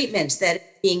differential treatment that is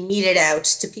being meted out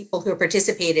to people who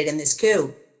participated in this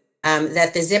coup,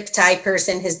 that the zip tie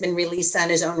person has been released on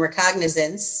his own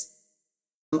recognizance,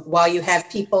 while you have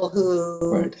people who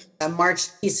Right.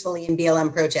 Marched peacefully in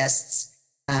BLM protests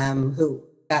who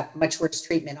got much worse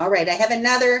treatment. All right, I have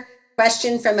another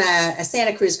question from a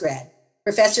Santa Cruz grad.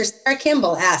 Professor Sarah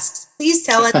Kimball asks, please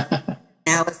tell us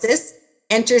analysis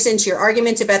enters into your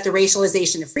argument about the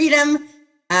racialization of freedom.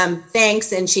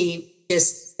 Thanks. And she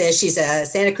just says she's a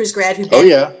Santa Cruz grad who Oh,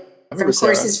 yeah. I from remember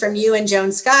Sarah. courses from you and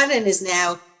Joan Scott and is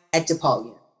now at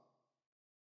DePaul.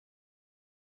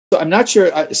 So I'm not sure,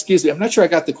 excuse me, I'm not sure I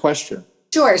got the question.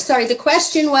 Sure. Sorry. The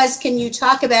question was, can you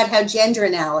talk about how gender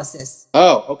analysis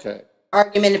Oh, okay.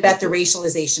 argument about the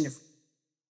racialization of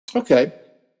Okay.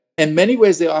 In many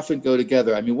ways, they often go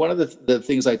together. I mean, one of the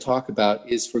things I talk about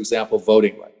is, for example,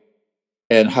 voting rights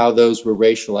and how those were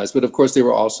racialized. But of course, they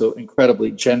were also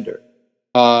incredibly gendered.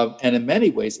 And in many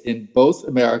ways, in both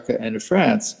America and in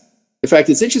France, in fact,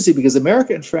 it's interesting because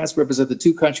America and France represent the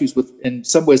two countries with, in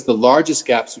some ways, the largest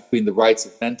gaps between the rights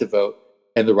of men to vote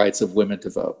and the rights of women to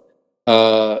vote.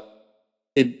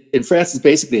 In France, it's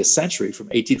basically a century from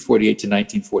 1848 to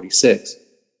 1946.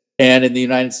 And in the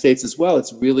United States as well,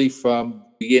 it's really from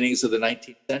beginnings of the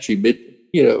 19th century,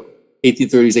 1830s,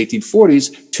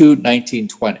 1840s to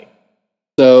 1920.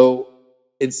 So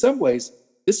in some ways,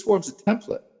 this forms a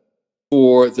template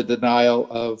for the denial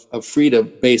of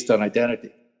freedom based on identity.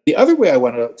 The other way I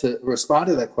wanted to respond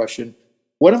to that question,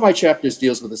 one of my chapters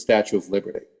deals with the Statue of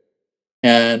Liberty,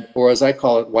 or as I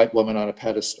call it, white woman on a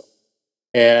pedestal.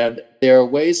 And there are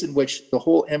ways in which the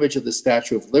whole image of the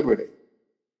Statue of Liberty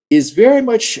is very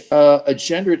much a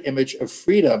gendered image of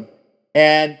freedom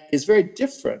and is very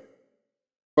different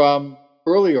from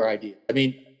earlier ideas. I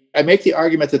mean, I make the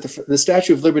argument that the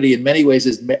Statue of Liberty in many ways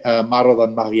is modeled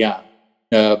on Marianne,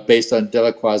 based on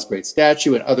Delacroix's great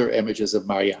statue and other images of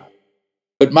Marianne.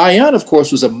 But Marianne, of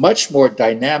course, was a much more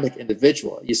dynamic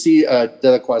individual. You see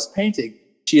Delacroix's painting,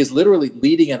 she is literally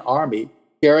leading an army,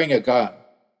 carrying a gun.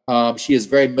 She is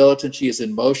very militant. She is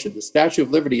in motion. The Statue of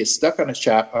Liberty is stuck on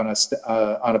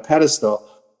a pedestal,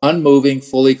 unmoving,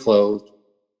 fully clothed,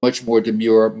 much more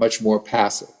demure, much more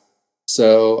passive.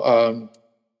 So,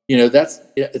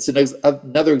 it's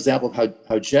another example of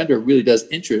how gender really does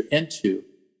enter into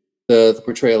the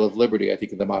portrayal of liberty, I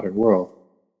think, in the modern world.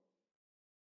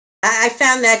 I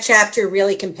found that chapter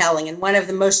really compelling. And one of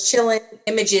the most chilling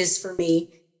images for me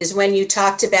is when you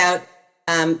talked about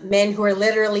men who are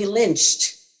literally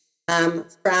lynched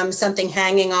from something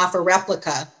hanging off a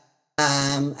replica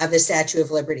of the Statue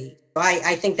of Liberty. So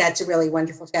I think that's a really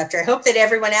wonderful chapter. I hope that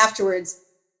everyone afterwards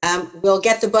will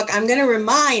get the book. I'm going to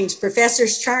remind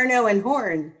Professors Charnow and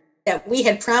Horn that we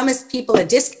had promised people a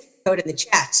discount code in the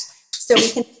chat, so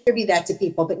we can distribute that to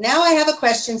people. But now I have a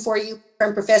question for you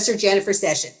from Professor Jennifer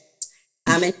Sessions.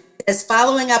 And as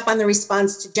following up on the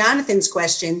response to Jonathan's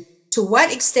question, to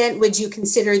what extent would you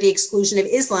consider the exclusion of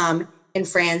Islam in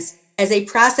France as a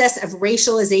process of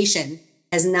racialization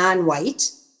as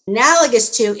non-white, analogous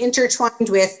to, intertwined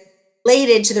with,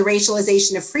 related to the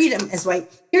racialization of freedom as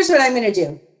white? Here's what I'm going to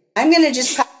do. I'm going to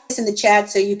just pop this in the chat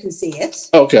so you can see it.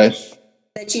 Okay.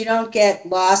 That you don't get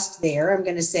lost there. I'm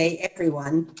going to say,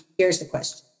 everyone, here's the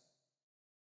question.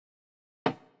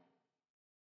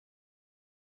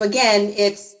 Again,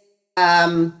 it's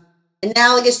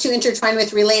analogous to, intertwined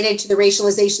with, related to the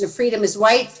racialization of freedom as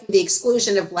white through the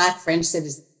exclusion of Black French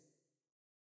citizens.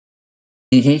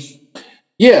 Mm-hmm.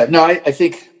 Yeah, no, I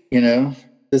think,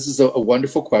 this is a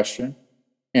wonderful question.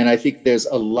 And I think there's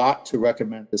a lot to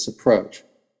recommend this approach.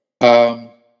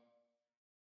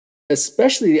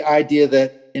 Especially the idea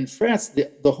that in France,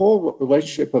 the whole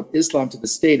relationship of Islam to the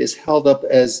state is held up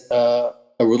as a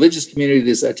religious community that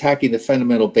is attacking the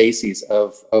fundamental bases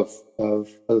of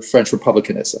French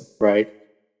republicanism, right?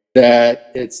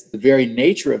 That it's the very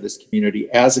nature of this community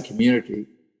as a community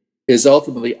is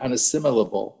ultimately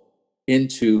unassimilable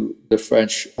into the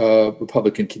French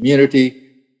Republican community,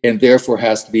 and therefore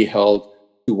has to be held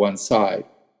to one side.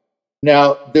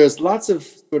 Now, there's lots of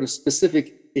sort of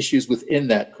specific issues within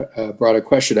that broader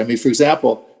question. I mean, for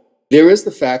example, there is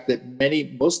the fact that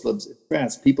many Muslims in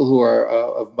France, people who are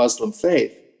of Muslim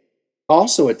faith,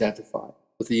 also identify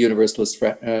with the Universalist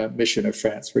mission of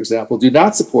France, for example, do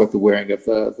not support the wearing of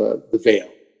the veil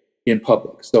in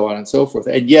public, so on and so forth,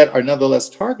 and yet are nonetheless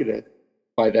targeted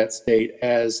by that state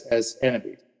as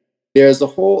enemies. There's the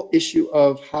whole issue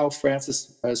of how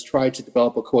France has tried to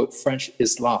develop a, quote, French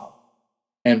Islam,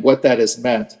 and what that has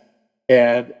meant,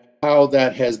 and how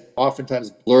that has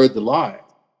oftentimes blurred the line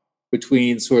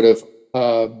between sort of,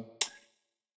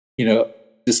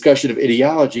 discussion of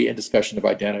ideology and discussion of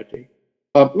identity.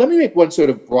 Let me make one sort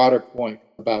of broader point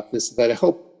about this that I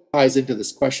hope ties into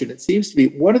this question. It seems to be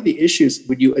one of the issues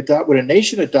when a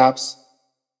nation adopts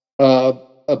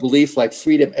a belief like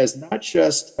freedom as not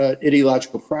just an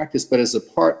ideological practice, but as a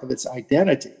part of its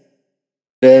identity,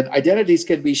 then identities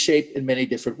can be shaped in many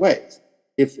different ways.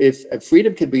 If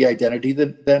freedom can be identity,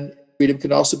 then freedom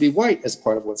can also be white as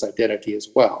part of one's identity as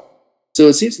well. So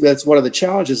it seems to me that's one of the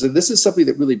challenges, and this is something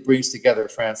that really brings together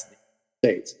France and the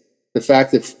United States. The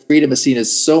fact that freedom is seen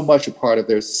as so much a part of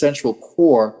their central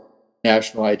core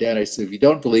national identity. So if you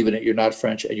don't believe in it, you're not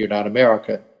French and you're not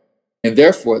American. And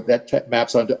therefore, that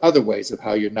maps onto other ways of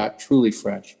how you're not truly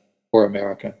French or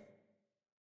American.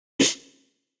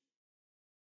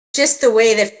 Just the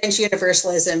way that French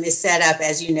universalism is set up,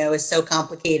 as you know, is so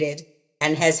complicated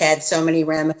and has had so many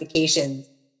ramifications.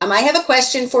 I have a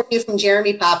question for you from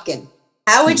Jeremy Popkin.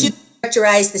 How would you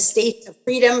characterize the state of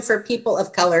freedom for people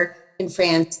of color in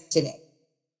France today?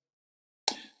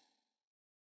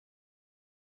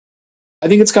 I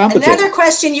think it's complicated. Another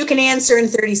question you can answer in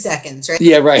 30 seconds, right?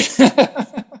 Yeah, right.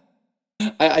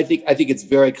 I think it's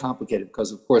very complicated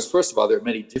because, of course, first of all, there are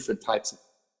many different types of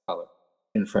color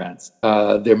in France.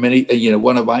 There are many,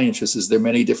 one of my interests is there are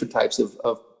many different types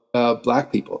of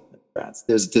Black people in France.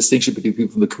 There's a distinction between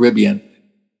people from the Caribbean,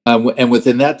 and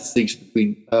within that distinction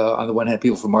between, on the one hand,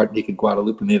 people from Martinique and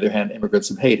Guadeloupe, and on the other hand, immigrants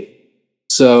from Haiti.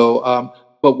 So,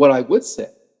 but what I would say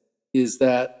is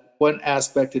that one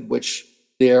aspect in which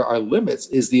there are limits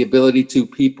is the ability to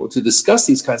people to discuss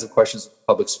these kinds of questions in the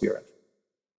public sphere.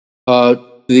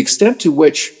 The extent to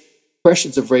which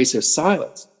questions of race are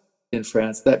silenced in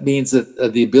France, that means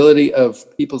that the ability of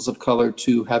peoples of color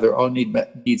to have their own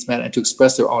needs met and to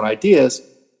express their own ideas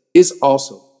is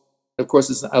also, of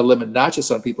course, it's a limit not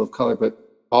just on people of color, but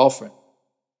all French.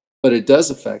 But it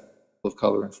does affect people of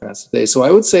color in France today. So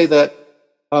I would say that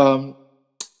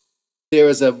there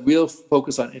is a real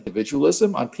focus on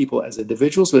individualism, on people as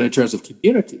individuals, but in terms of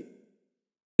community,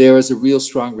 there is a real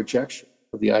strong rejection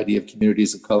of the idea of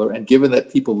communities of color. And given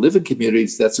that people live in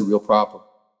communities, that's a real problem.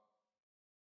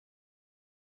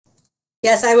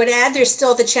 Yes, I would add there's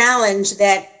still the challenge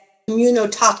that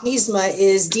communotoknisme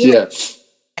is dealing with.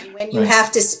 And when you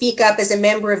have to speak up as a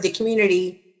member of the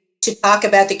community to talk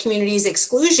about the community's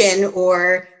exclusion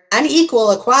or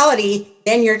unequal equality,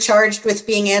 then you're charged with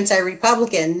being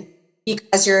anti-Republican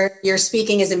because you're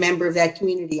speaking as a member of that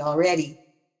community already.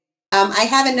 I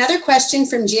have another question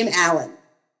from Jim Allen.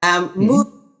 Move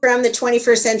from the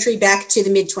 21st century back to the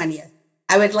mid-20th.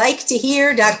 I would like to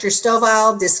hear Dr.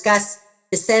 Stovall discuss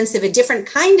the sense of a different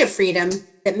kind of freedom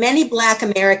that many Black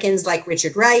Americans like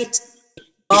Richard Wright,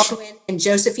 Baldwin, and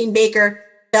Josephine Baker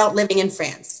felt living in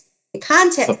France. The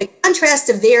contrast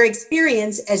of their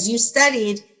experience as you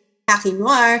studied Paris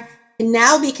Noir can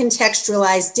now be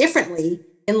contextualized differently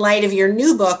in light of your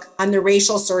new book on the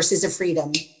racial sources of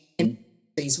freedom in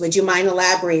countries. Would you mind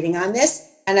elaborating on this?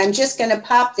 And I'm just going to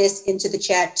pop this into the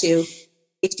chat too,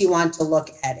 if you want to look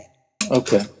at it.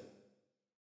 Okay.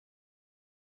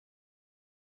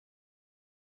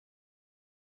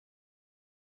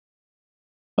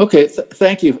 Okay,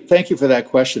 thank you. Thank you for that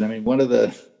question. I mean, one of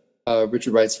the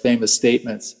Richard Wright's famous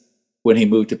statements when he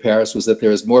moved to Paris was that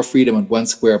there is more freedom in one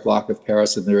square block of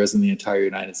Paris than there is in the entire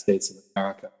United States of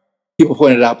America. People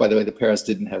pointed out, by the way, that Paris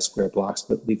didn't have square blocks,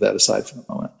 but leave that aside for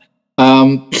a moment.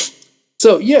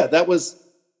 So yeah,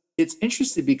 it's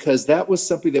interesting because that was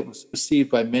something that was perceived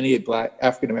by many Black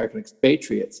African-American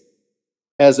expatriates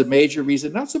as a major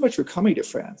reason, not so much for coming to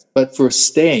France, but for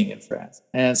staying in France,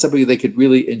 and something they could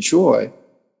really enjoy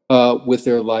with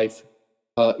their life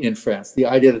in France. The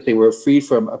idea that they were free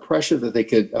from oppression, that they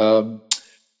could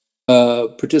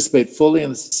participate fully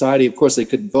in the society. Of course, they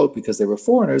couldn't vote because they were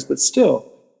foreigners, but still,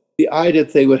 the idea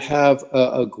that they would have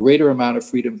a greater amount of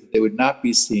freedom, that they would not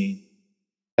be seen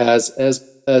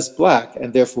as Black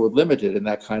and therefore limited in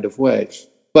that kind of way.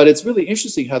 But it's really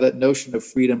interesting how that notion of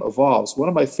freedom evolves. One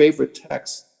of my favorite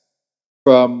texts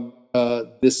from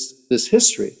this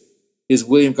history is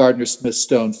William Gardner Smith's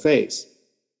Stone Face,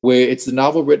 where it's a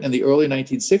novel written in the early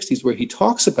 1960s where he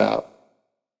talks about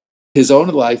his own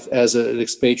life as an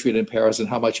expatriate in Paris and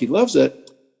how much he loves it.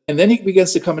 And then he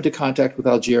begins to come into contact with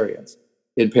Algerians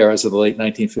in Paris in the late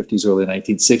 1950s, early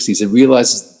 1960s, and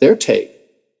realizes that their take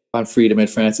on freedom in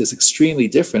France is extremely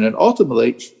different. And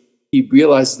ultimately, he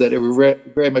realizes that it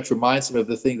very much reminds him of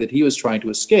the thing that he was trying to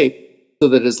escape, so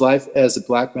that his life as a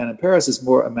Black man in Paris is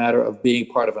more a matter of being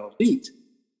part of an elite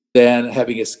than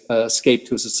having escaped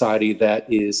to a society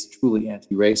that is truly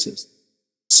anti-racist.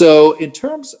 So in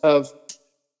terms of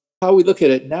how we look at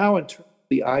it now, in terms of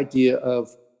the idea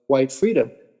of white freedom,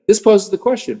 this poses the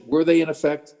question, were they in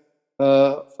effect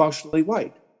functionally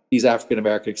white, these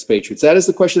African-American expatriates? That is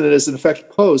the question that is in effect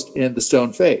posed in the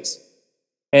Stone Face.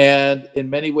 And in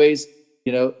many ways,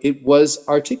 it was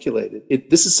articulated.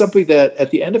 This is something that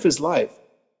at the end of his life,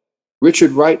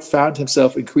 Richard Wright found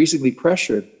himself increasingly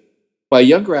pressured by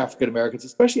younger African Americans,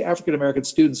 especially African American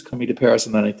students coming to Paris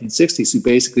in the 1960s, who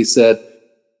basically said,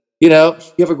 you know,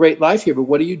 you have a great life here, but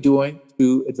what are you doing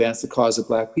to advance the cause of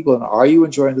Black people? And are you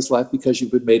enjoying this life because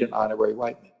you've been made an honorary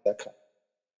white man? That kind.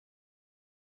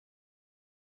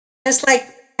 It's like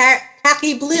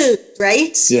Khaki Blues,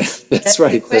 right? Yeah, that's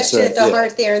right. The question that's right. at the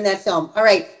heart there in that film. All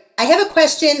right. I have a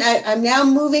question. I'm now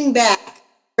moving back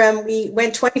from, we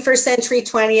went 21st century,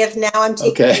 20th. Now I'm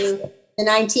taking the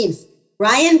 19th.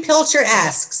 Ryan Pilcher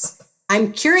asks,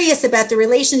 I'm curious about the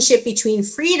relationship between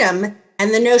freedom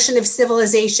and the notion of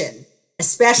civilization,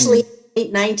 especially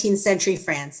in late 19th century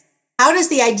France. How does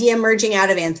the idea emerging out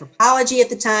of anthropology at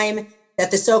the time that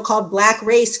the so-called Black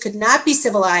race could not be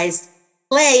civilized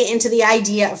play into the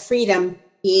idea of freedom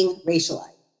being racialized?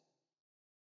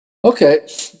 Okay,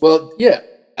 well, yeah,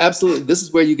 absolutely. This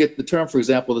is where you get the term, for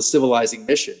example, the civilizing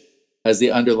mission as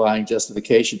the underlying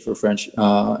justification for French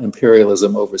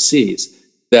imperialism overseas,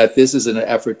 that this is an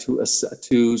effort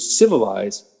to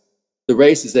civilize the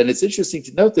races. And it's interesting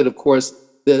to note that, of course,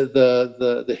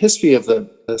 the history of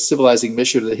the civilizing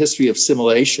mission, the history of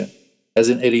assimilation as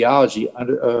an ideology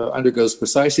undergoes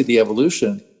precisely the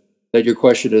evolution that your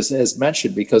question has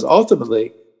mentioned, because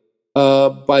ultimately,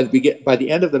 by the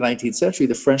end of the 19th century,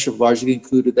 the French have largely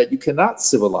concluded that you cannot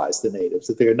civilize the natives,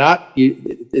 that they're not,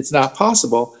 it's not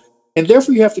possible, and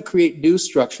therefore you have to create new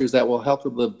structures that will help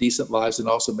them live decent lives and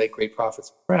also make great profits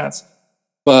in France,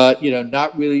 but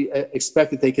not really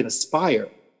expect that they can aspire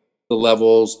the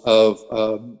levels of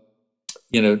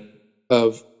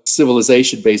of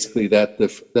civilization, basically, that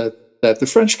the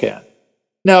French can.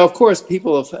 Now, of course,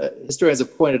 historians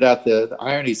have pointed out the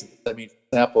ironies. I mean, for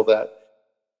example, that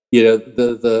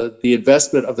the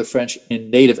investment of the French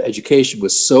in native education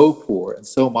was so poor and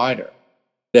so minor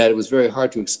that it was very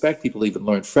hard to expect people to even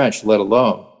learn French, let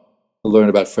alone to learn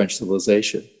about French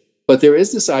civilization. But there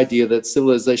is this idea that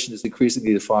civilization is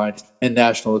increasingly defined in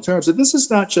national terms, and this is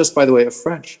not just, by the way, a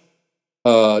French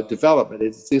development. It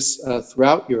exists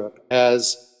throughout Europe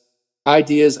as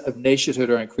ideas of nationhood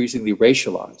are increasingly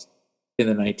racialized in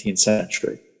the 19th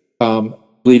century,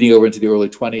 bleeding over into the early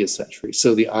 20th century.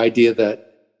 So the idea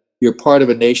that you're part of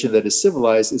a nation that is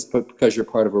civilized is because you're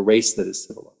part of a race that is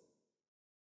civilized.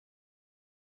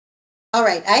 All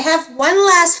right, I have one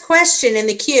last question in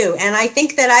the queue, and I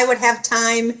think that I would have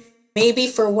time maybe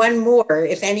for one more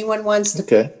if anyone wants to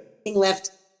put anything left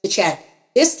to chat.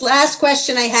 This last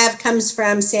question I have comes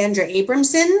from Sandra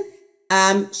Abramson.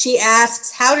 She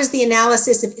asks, how does the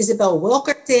analysis of Isabel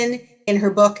Wilkerson in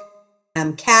her book,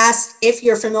 Caste, if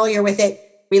you're familiar with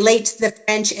it, relate to the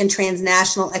French and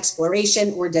transnational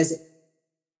exploration, or does it?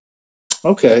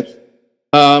 Okay.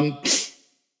 I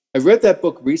read that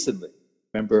book recently,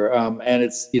 remember, and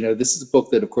it's, this is a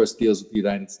book that, of course, deals with the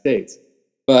United States,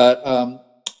 but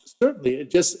certainly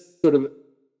it just sort of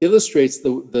illustrates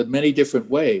the many different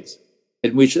ways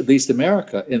in which, at least in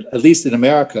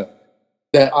America,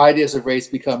 that ideas of race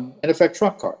become, in effect,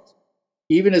 trump cards.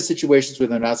 Even in situations where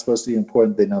they're not supposed to be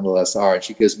important, they nonetheless are. And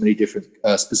she gives many different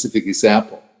specific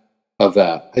examples of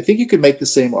that. I think you could make the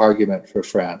same argument for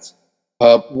France.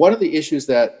 One of the issues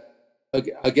that,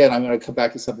 again, I'm going to come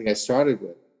back to something I started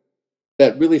with,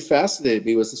 that really fascinated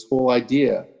me was this whole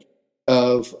idea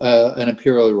of an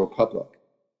imperial republic.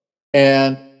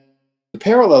 And the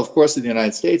parallel, of course, in the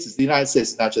United States is the United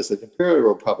States is not just an imperial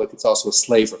republic, it's also a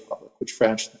slave republic, which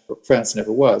France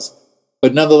never was.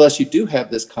 But nonetheless, you do have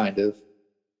this kind of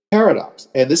paradox.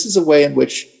 And this is a way in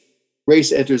which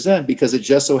race enters in, because it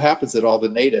just so happens that all the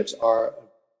natives are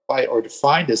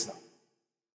defined as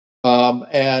not.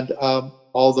 And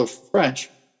all the French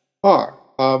are.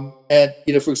 And,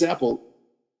 for example,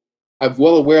 I'm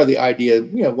well aware of the idea,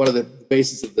 one of the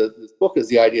bases of this book is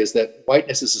the idea is that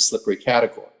whiteness is a slippery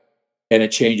category and it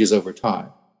changes over time.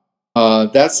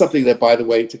 That's something that, by the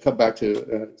way, to come back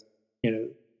to,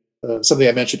 something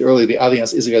I mentioned earlier, the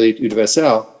Alliance Israélite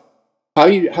Universelle, how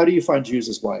do you find Jews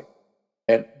as white?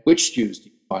 And which Jews do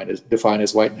you define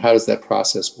as white, and how does that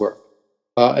process work?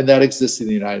 And that exists in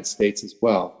the United States as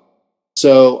well.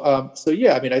 So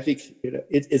yeah, I mean, I think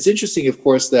it's interesting, of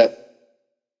course, that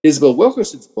Isabel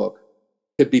Wilkerson's book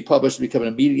could be published and become an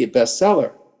immediate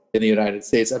bestseller in the United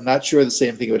States. I'm not sure the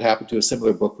same thing would happen to a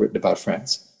similar book written about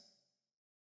France.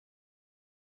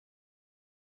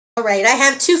 All right, I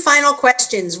have two final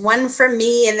questions, one from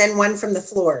me and then one from the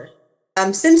floor.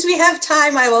 Since we have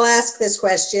time, I will ask this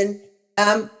question.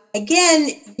 Again,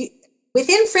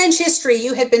 within French history,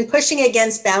 you had been pushing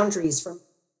against boundaries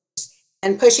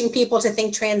and pushing people to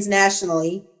think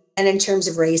transnationally and in terms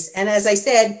of race. And as I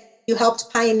said, you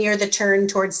helped pioneer the turn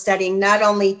towards studying not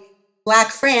only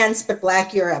Black France, but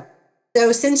Black Europe.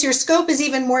 So since your scope is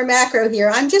even more macro here,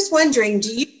 I'm just wondering,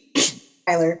 do you,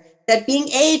 Tyler, that being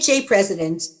AHA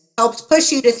president helped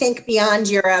push you to think beyond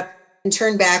Europe and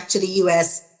turn back to the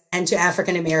US and to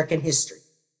African American history?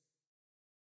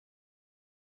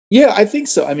 Yeah, I think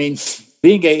so. I mean,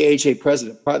 being AHA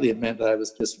president, partly it meant that I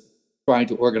was just trying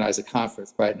to organize a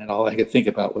conference, right? And all I could think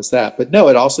about was that. But no,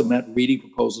 it also meant reading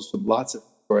proposals from lots of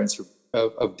historians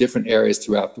of different areas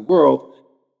throughout the world,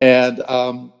 and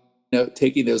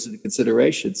taking those into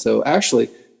consideration. So actually,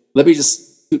 let me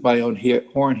just toot my own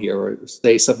horn here, or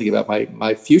say something about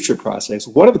my future projects.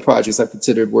 One of the projects I've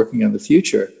considered working on in the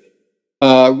future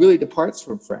really departs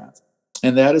from France,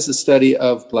 and that is the study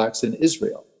of Blacks in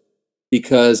Israel,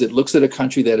 because it looks at a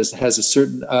country that has a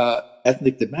certain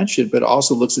ethnic dimension, but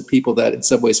also looks at people that in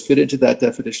some ways fit into that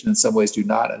definition, in some ways do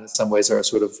not, and in some ways are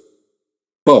sort of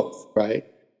both, right?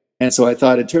 And so I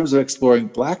thought in terms of exploring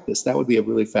Blackness, that would be a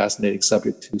really fascinating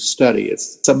subject to study.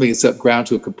 It's something that's ground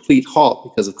to a complete halt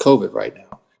because of COVID right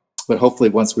now, but hopefully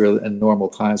once we're in normal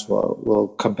times,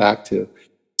 we'll come back to.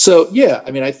 So yeah,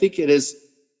 I mean, I think it has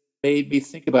made me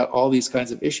think about all these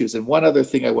kinds of issues. And one other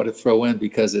thing I want to throw in,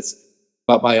 because it's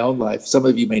about my own life. Some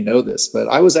of you may know this, but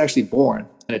I was actually born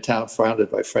in a town founded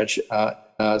by French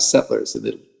settlers in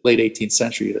the late 18th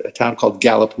century, a town called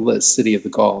Gallipolis, City of the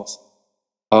Gauls,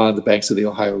 on the banks of the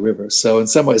Ohio River. So in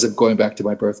some ways, I'm going back to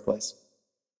my birthplace.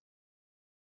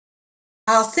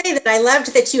 I'll say that I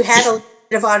loved that you had a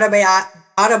bit of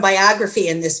autobiography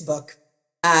in this book.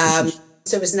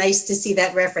 So it was nice to see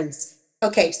that reference.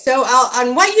 Okay, so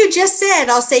on what you just said,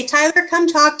 I'll say, Tyler, come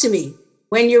talk to me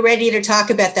when you're ready to talk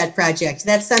about that project.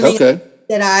 That's something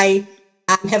that I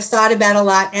have thought about a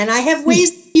lot. And I have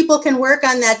ways people can work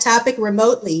on that topic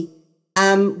remotely.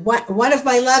 One of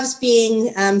my loves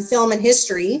being film and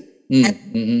history,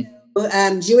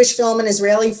 Jewish film and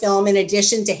Israeli film, in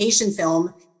addition to Haitian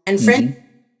film and French.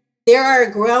 There are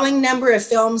a growing number of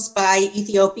films by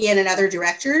Ethiopian and other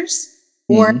directors,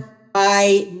 or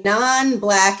by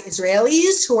non-Black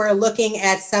Israelis who are looking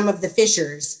at some of the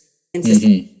fissures in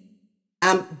society.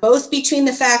 Both between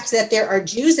the fact that there are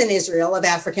Jews in Israel of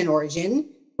African origin,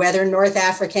 whether North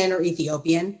African or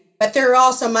Ethiopian, but there are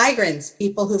also migrants,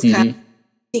 people who've come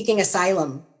seeking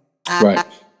asylum.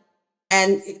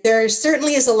 And there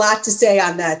certainly is a lot to say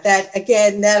on that. That,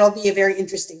 again, that'll be a very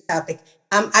interesting topic.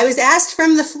 I was asked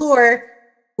from the floor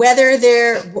whether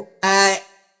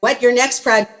what your next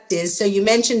project is. So you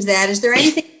mentioned that. Is there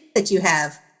anything that you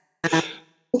have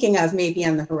thinking of maybe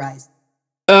on the horizon?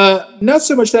 Not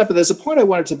so much that, but there's a point I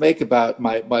wanted to make about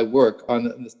my work on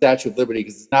the Statue of Liberty,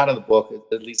 because it's not in the book,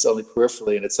 at least only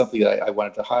peripherally, and it's something that I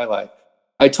wanted to highlight.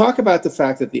 I talk about the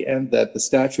fact at the end that the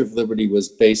Statue of Liberty was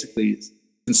basically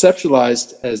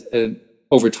conceptualized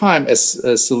over time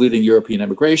as saluting European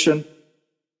immigration,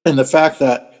 and the fact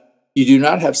that you do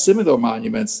not have similar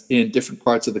monuments in different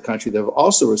parts of the country that have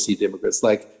also received immigrants,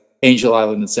 like Angel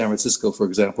Island in San Francisco, for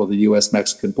example, the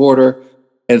US-Mexican border,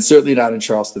 and certainly not in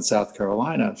Charleston, South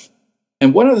Carolina.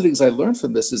 And one of the things I learned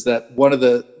from this is that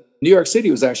New York City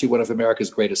was actually one of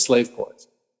America's greatest slave ports.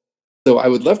 So I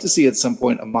would love to see at some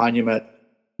point a monument,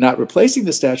 not replacing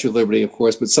the Statue of Liberty, of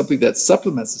course, but something that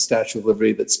supplements the Statue of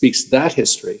Liberty, that speaks to that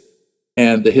history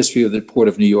and the history of the Port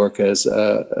of New York as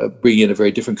bringing in a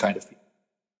very different kind of people.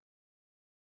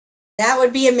 That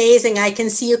would be amazing. I can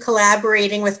see you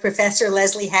collaborating with Professor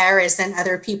Leslie Harris and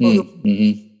other people who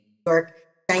New York,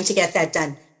 trying to get that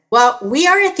done. Well, we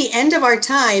are at the end of our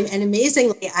time, and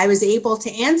amazingly, I was able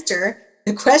to answer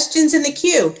the questions in the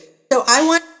queue. So I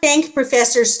want to thank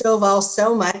Professor Stovall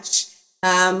so much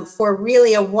for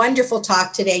really a wonderful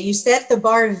talk today. You set the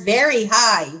bar very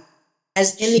high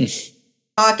as in the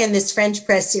talk in this French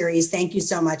Press series. Thank you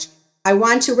so much. I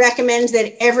want to recommend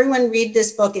that everyone read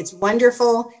this book. It's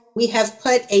wonderful. We have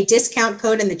put a discount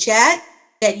code in the chat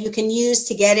that you can use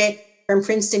to get it from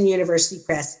Princeton University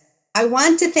Press. I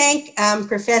want to thank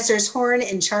Professors Horn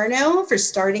and Charnow for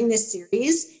starting this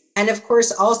series, and of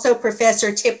course also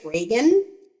Professor Tip Reagan,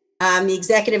 the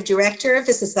Executive Director of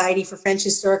the Society for French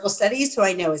Historical Studies, who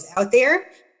I know is out there.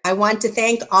 I want to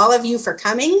thank all of you for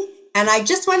coming, and I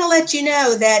just want to let you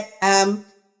know that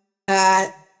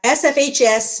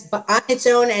SFHS, on its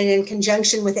own and in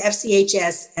conjunction with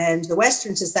FCHS and the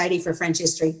Western Society for French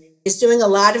History, is doing a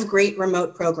lot of great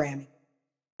remote programming.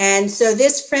 And so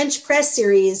this French Press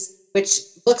series, which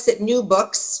looks at new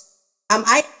books,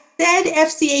 I said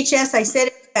FCHS, I said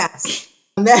it fast.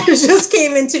 That just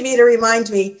came into me to remind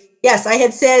me. Yes, I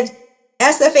had said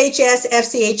SFHS,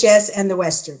 FCHS, and the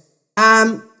Western.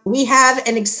 We have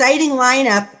an exciting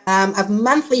lineup of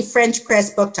monthly French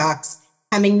Press book talks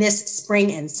coming this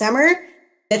spring and summer.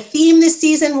 The theme this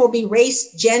season will be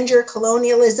race, gender,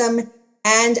 colonialism,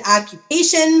 and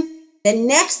Occupation. The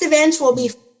next event will be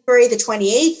February the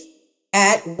 28th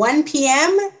at 1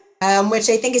 p.m., which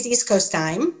I think is East Coast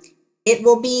time. It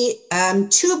will be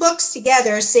 2 books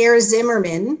together, Sarah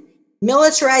Zimmerman,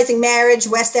 Militarizing Marriage,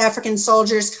 West African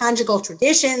Soldiers' Conjugal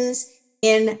Traditions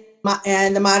in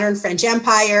the Modern French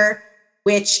Empire,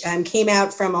 which came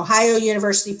out from Ohio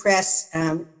University Press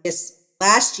this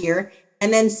last year.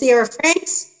 And then Sarah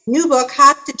Frank's new book,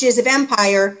 Hostages of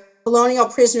Empire, Colonial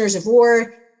Prisoners of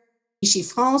War, Vichy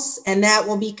France, and that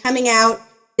will be coming out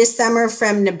this summer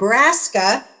from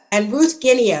Nebraska, and Ruth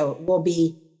Guineo will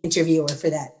be interviewer for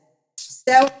that.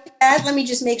 So with that, let me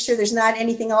just make sure there's not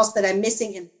anything else that I'm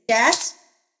missing in the chat.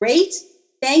 Great.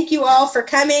 Thank you all for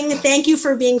coming. Thank you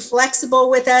for being flexible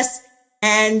with us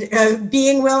and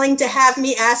being willing to have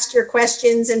me ask your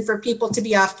questions and for people to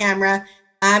be off camera.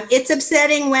 It's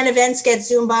upsetting when events get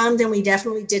Zoom bombed, and we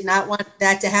definitely did not want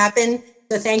that to happen.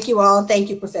 So thank you all. Thank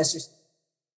you, professors.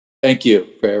 Thank you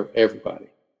for everybody.